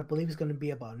map, I believe, is going to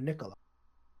be about Nicola.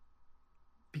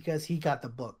 Because he got the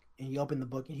book, and he opened the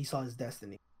book, and he saw his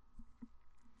destiny.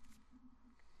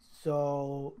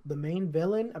 So, the main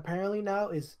villain, apparently now,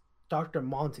 is Dr.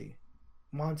 Monty.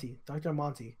 Dr.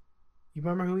 Monty. You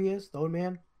remember who he is? The old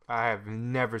man? I have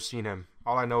never seen him.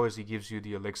 All I know is he gives you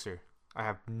the elixir. I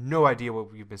have no idea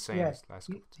what you've been saying this last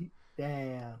couple times.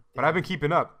 Damn. But I've been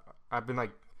keeping up. I've been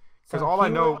like, because So all I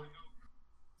know.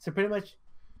 So pretty much,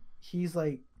 he's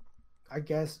like, I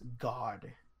guess,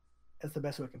 God. That's the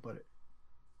best way I can put it.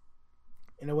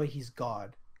 In a way, he's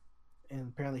God. And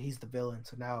apparently he's the villain.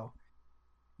 So now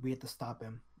we have to stop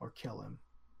him or kill him.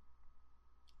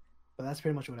 But that's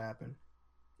pretty much what happened.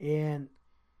 And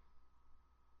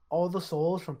all the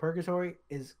souls from Purgatory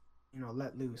is,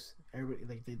 let loose. Everybody,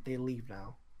 like, they leave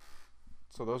now.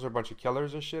 So those are a bunch of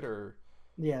killers or shit, or?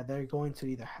 Yeah, they're going to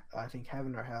either I think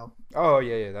heaven or hell. Oh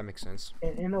yeah, that makes sense.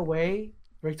 And in a way,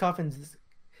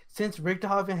 since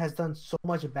Richtofen has done so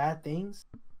much bad things,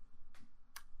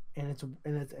 and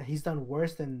he's done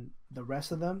worse than the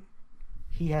rest of them,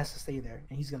 he has to stay there,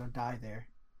 and he's gonna die there,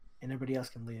 and everybody else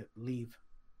can leave.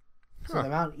 So the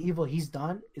amount of evil he's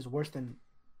done is worse than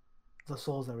the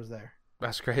souls that was there.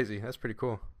 That's crazy. That's pretty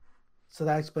cool. So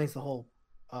that explains the whole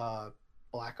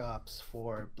Black Ops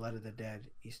 4 Blood of the Dead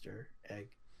Easter egg.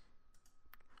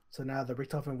 So now the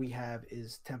Richtofen we have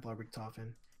is Templar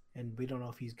Richtofen, and we don't know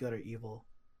if he's good or evil,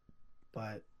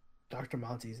 but Dr.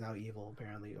 Monty is now evil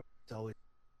apparently. It's always.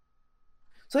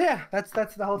 So yeah, that's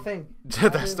the whole thing.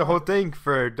 That's the whole thing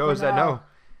for those that know.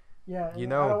 Yeah, you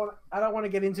know. I don't want to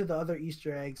get into the other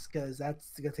Easter eggs because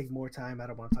that's gonna take more time. I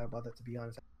don't want to talk about that, to be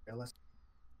honest.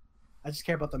 I just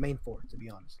care about the main 4, to be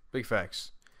honest. Big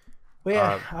facts. But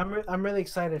yeah, I'm really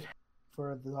excited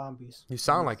for the zombies. You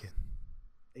sound like it.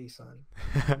 Hey son,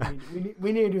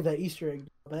 we need to do that Easter egg.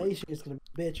 That Easter egg is gonna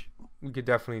be a bitch. We could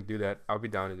definitely do that. I'll be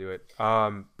down to do it.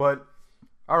 But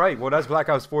all right, well that's Black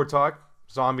Ops 4 talk.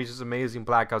 Zombies is amazing.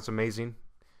 Black Ops amazing.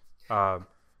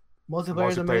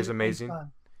 Multiplayer is amazing.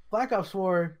 Black Ops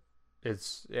 4.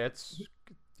 It's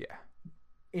yeah.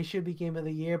 It should be game of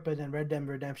the year, but then Red Dead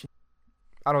Redemption.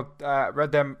 I don't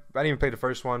Red Dead. I didn't even play the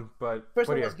first one, but first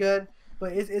one was good,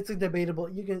 but it's a debatable.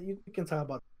 You can talk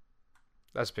about.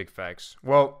 That's big facts.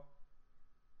 Well,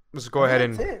 let's go ahead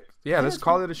and let's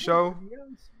call it a show.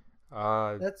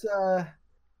 That's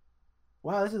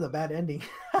wow, this is a bad ending.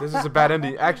 This is a bad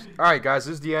ending. Actually, all right, guys,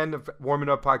 this is the end of Warming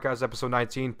Up Podcast episode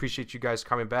 19. Appreciate you guys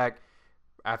coming back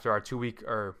after our 2-week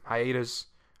hiatus.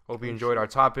 Hope you enjoyed our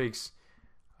topics.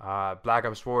 Black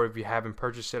Ops 4, if you haven't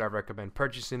purchased it, I recommend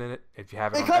purchasing it. If you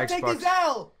have it on Xbox. Take this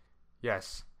L!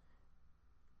 Yes.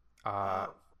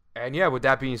 And yeah, with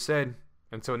that being said,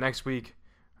 until next week,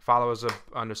 follow us up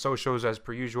on the socials as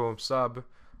per usual. Sub,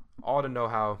 all the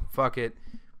know-how. Fuck it.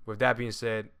 With that being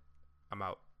said, I'm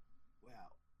out.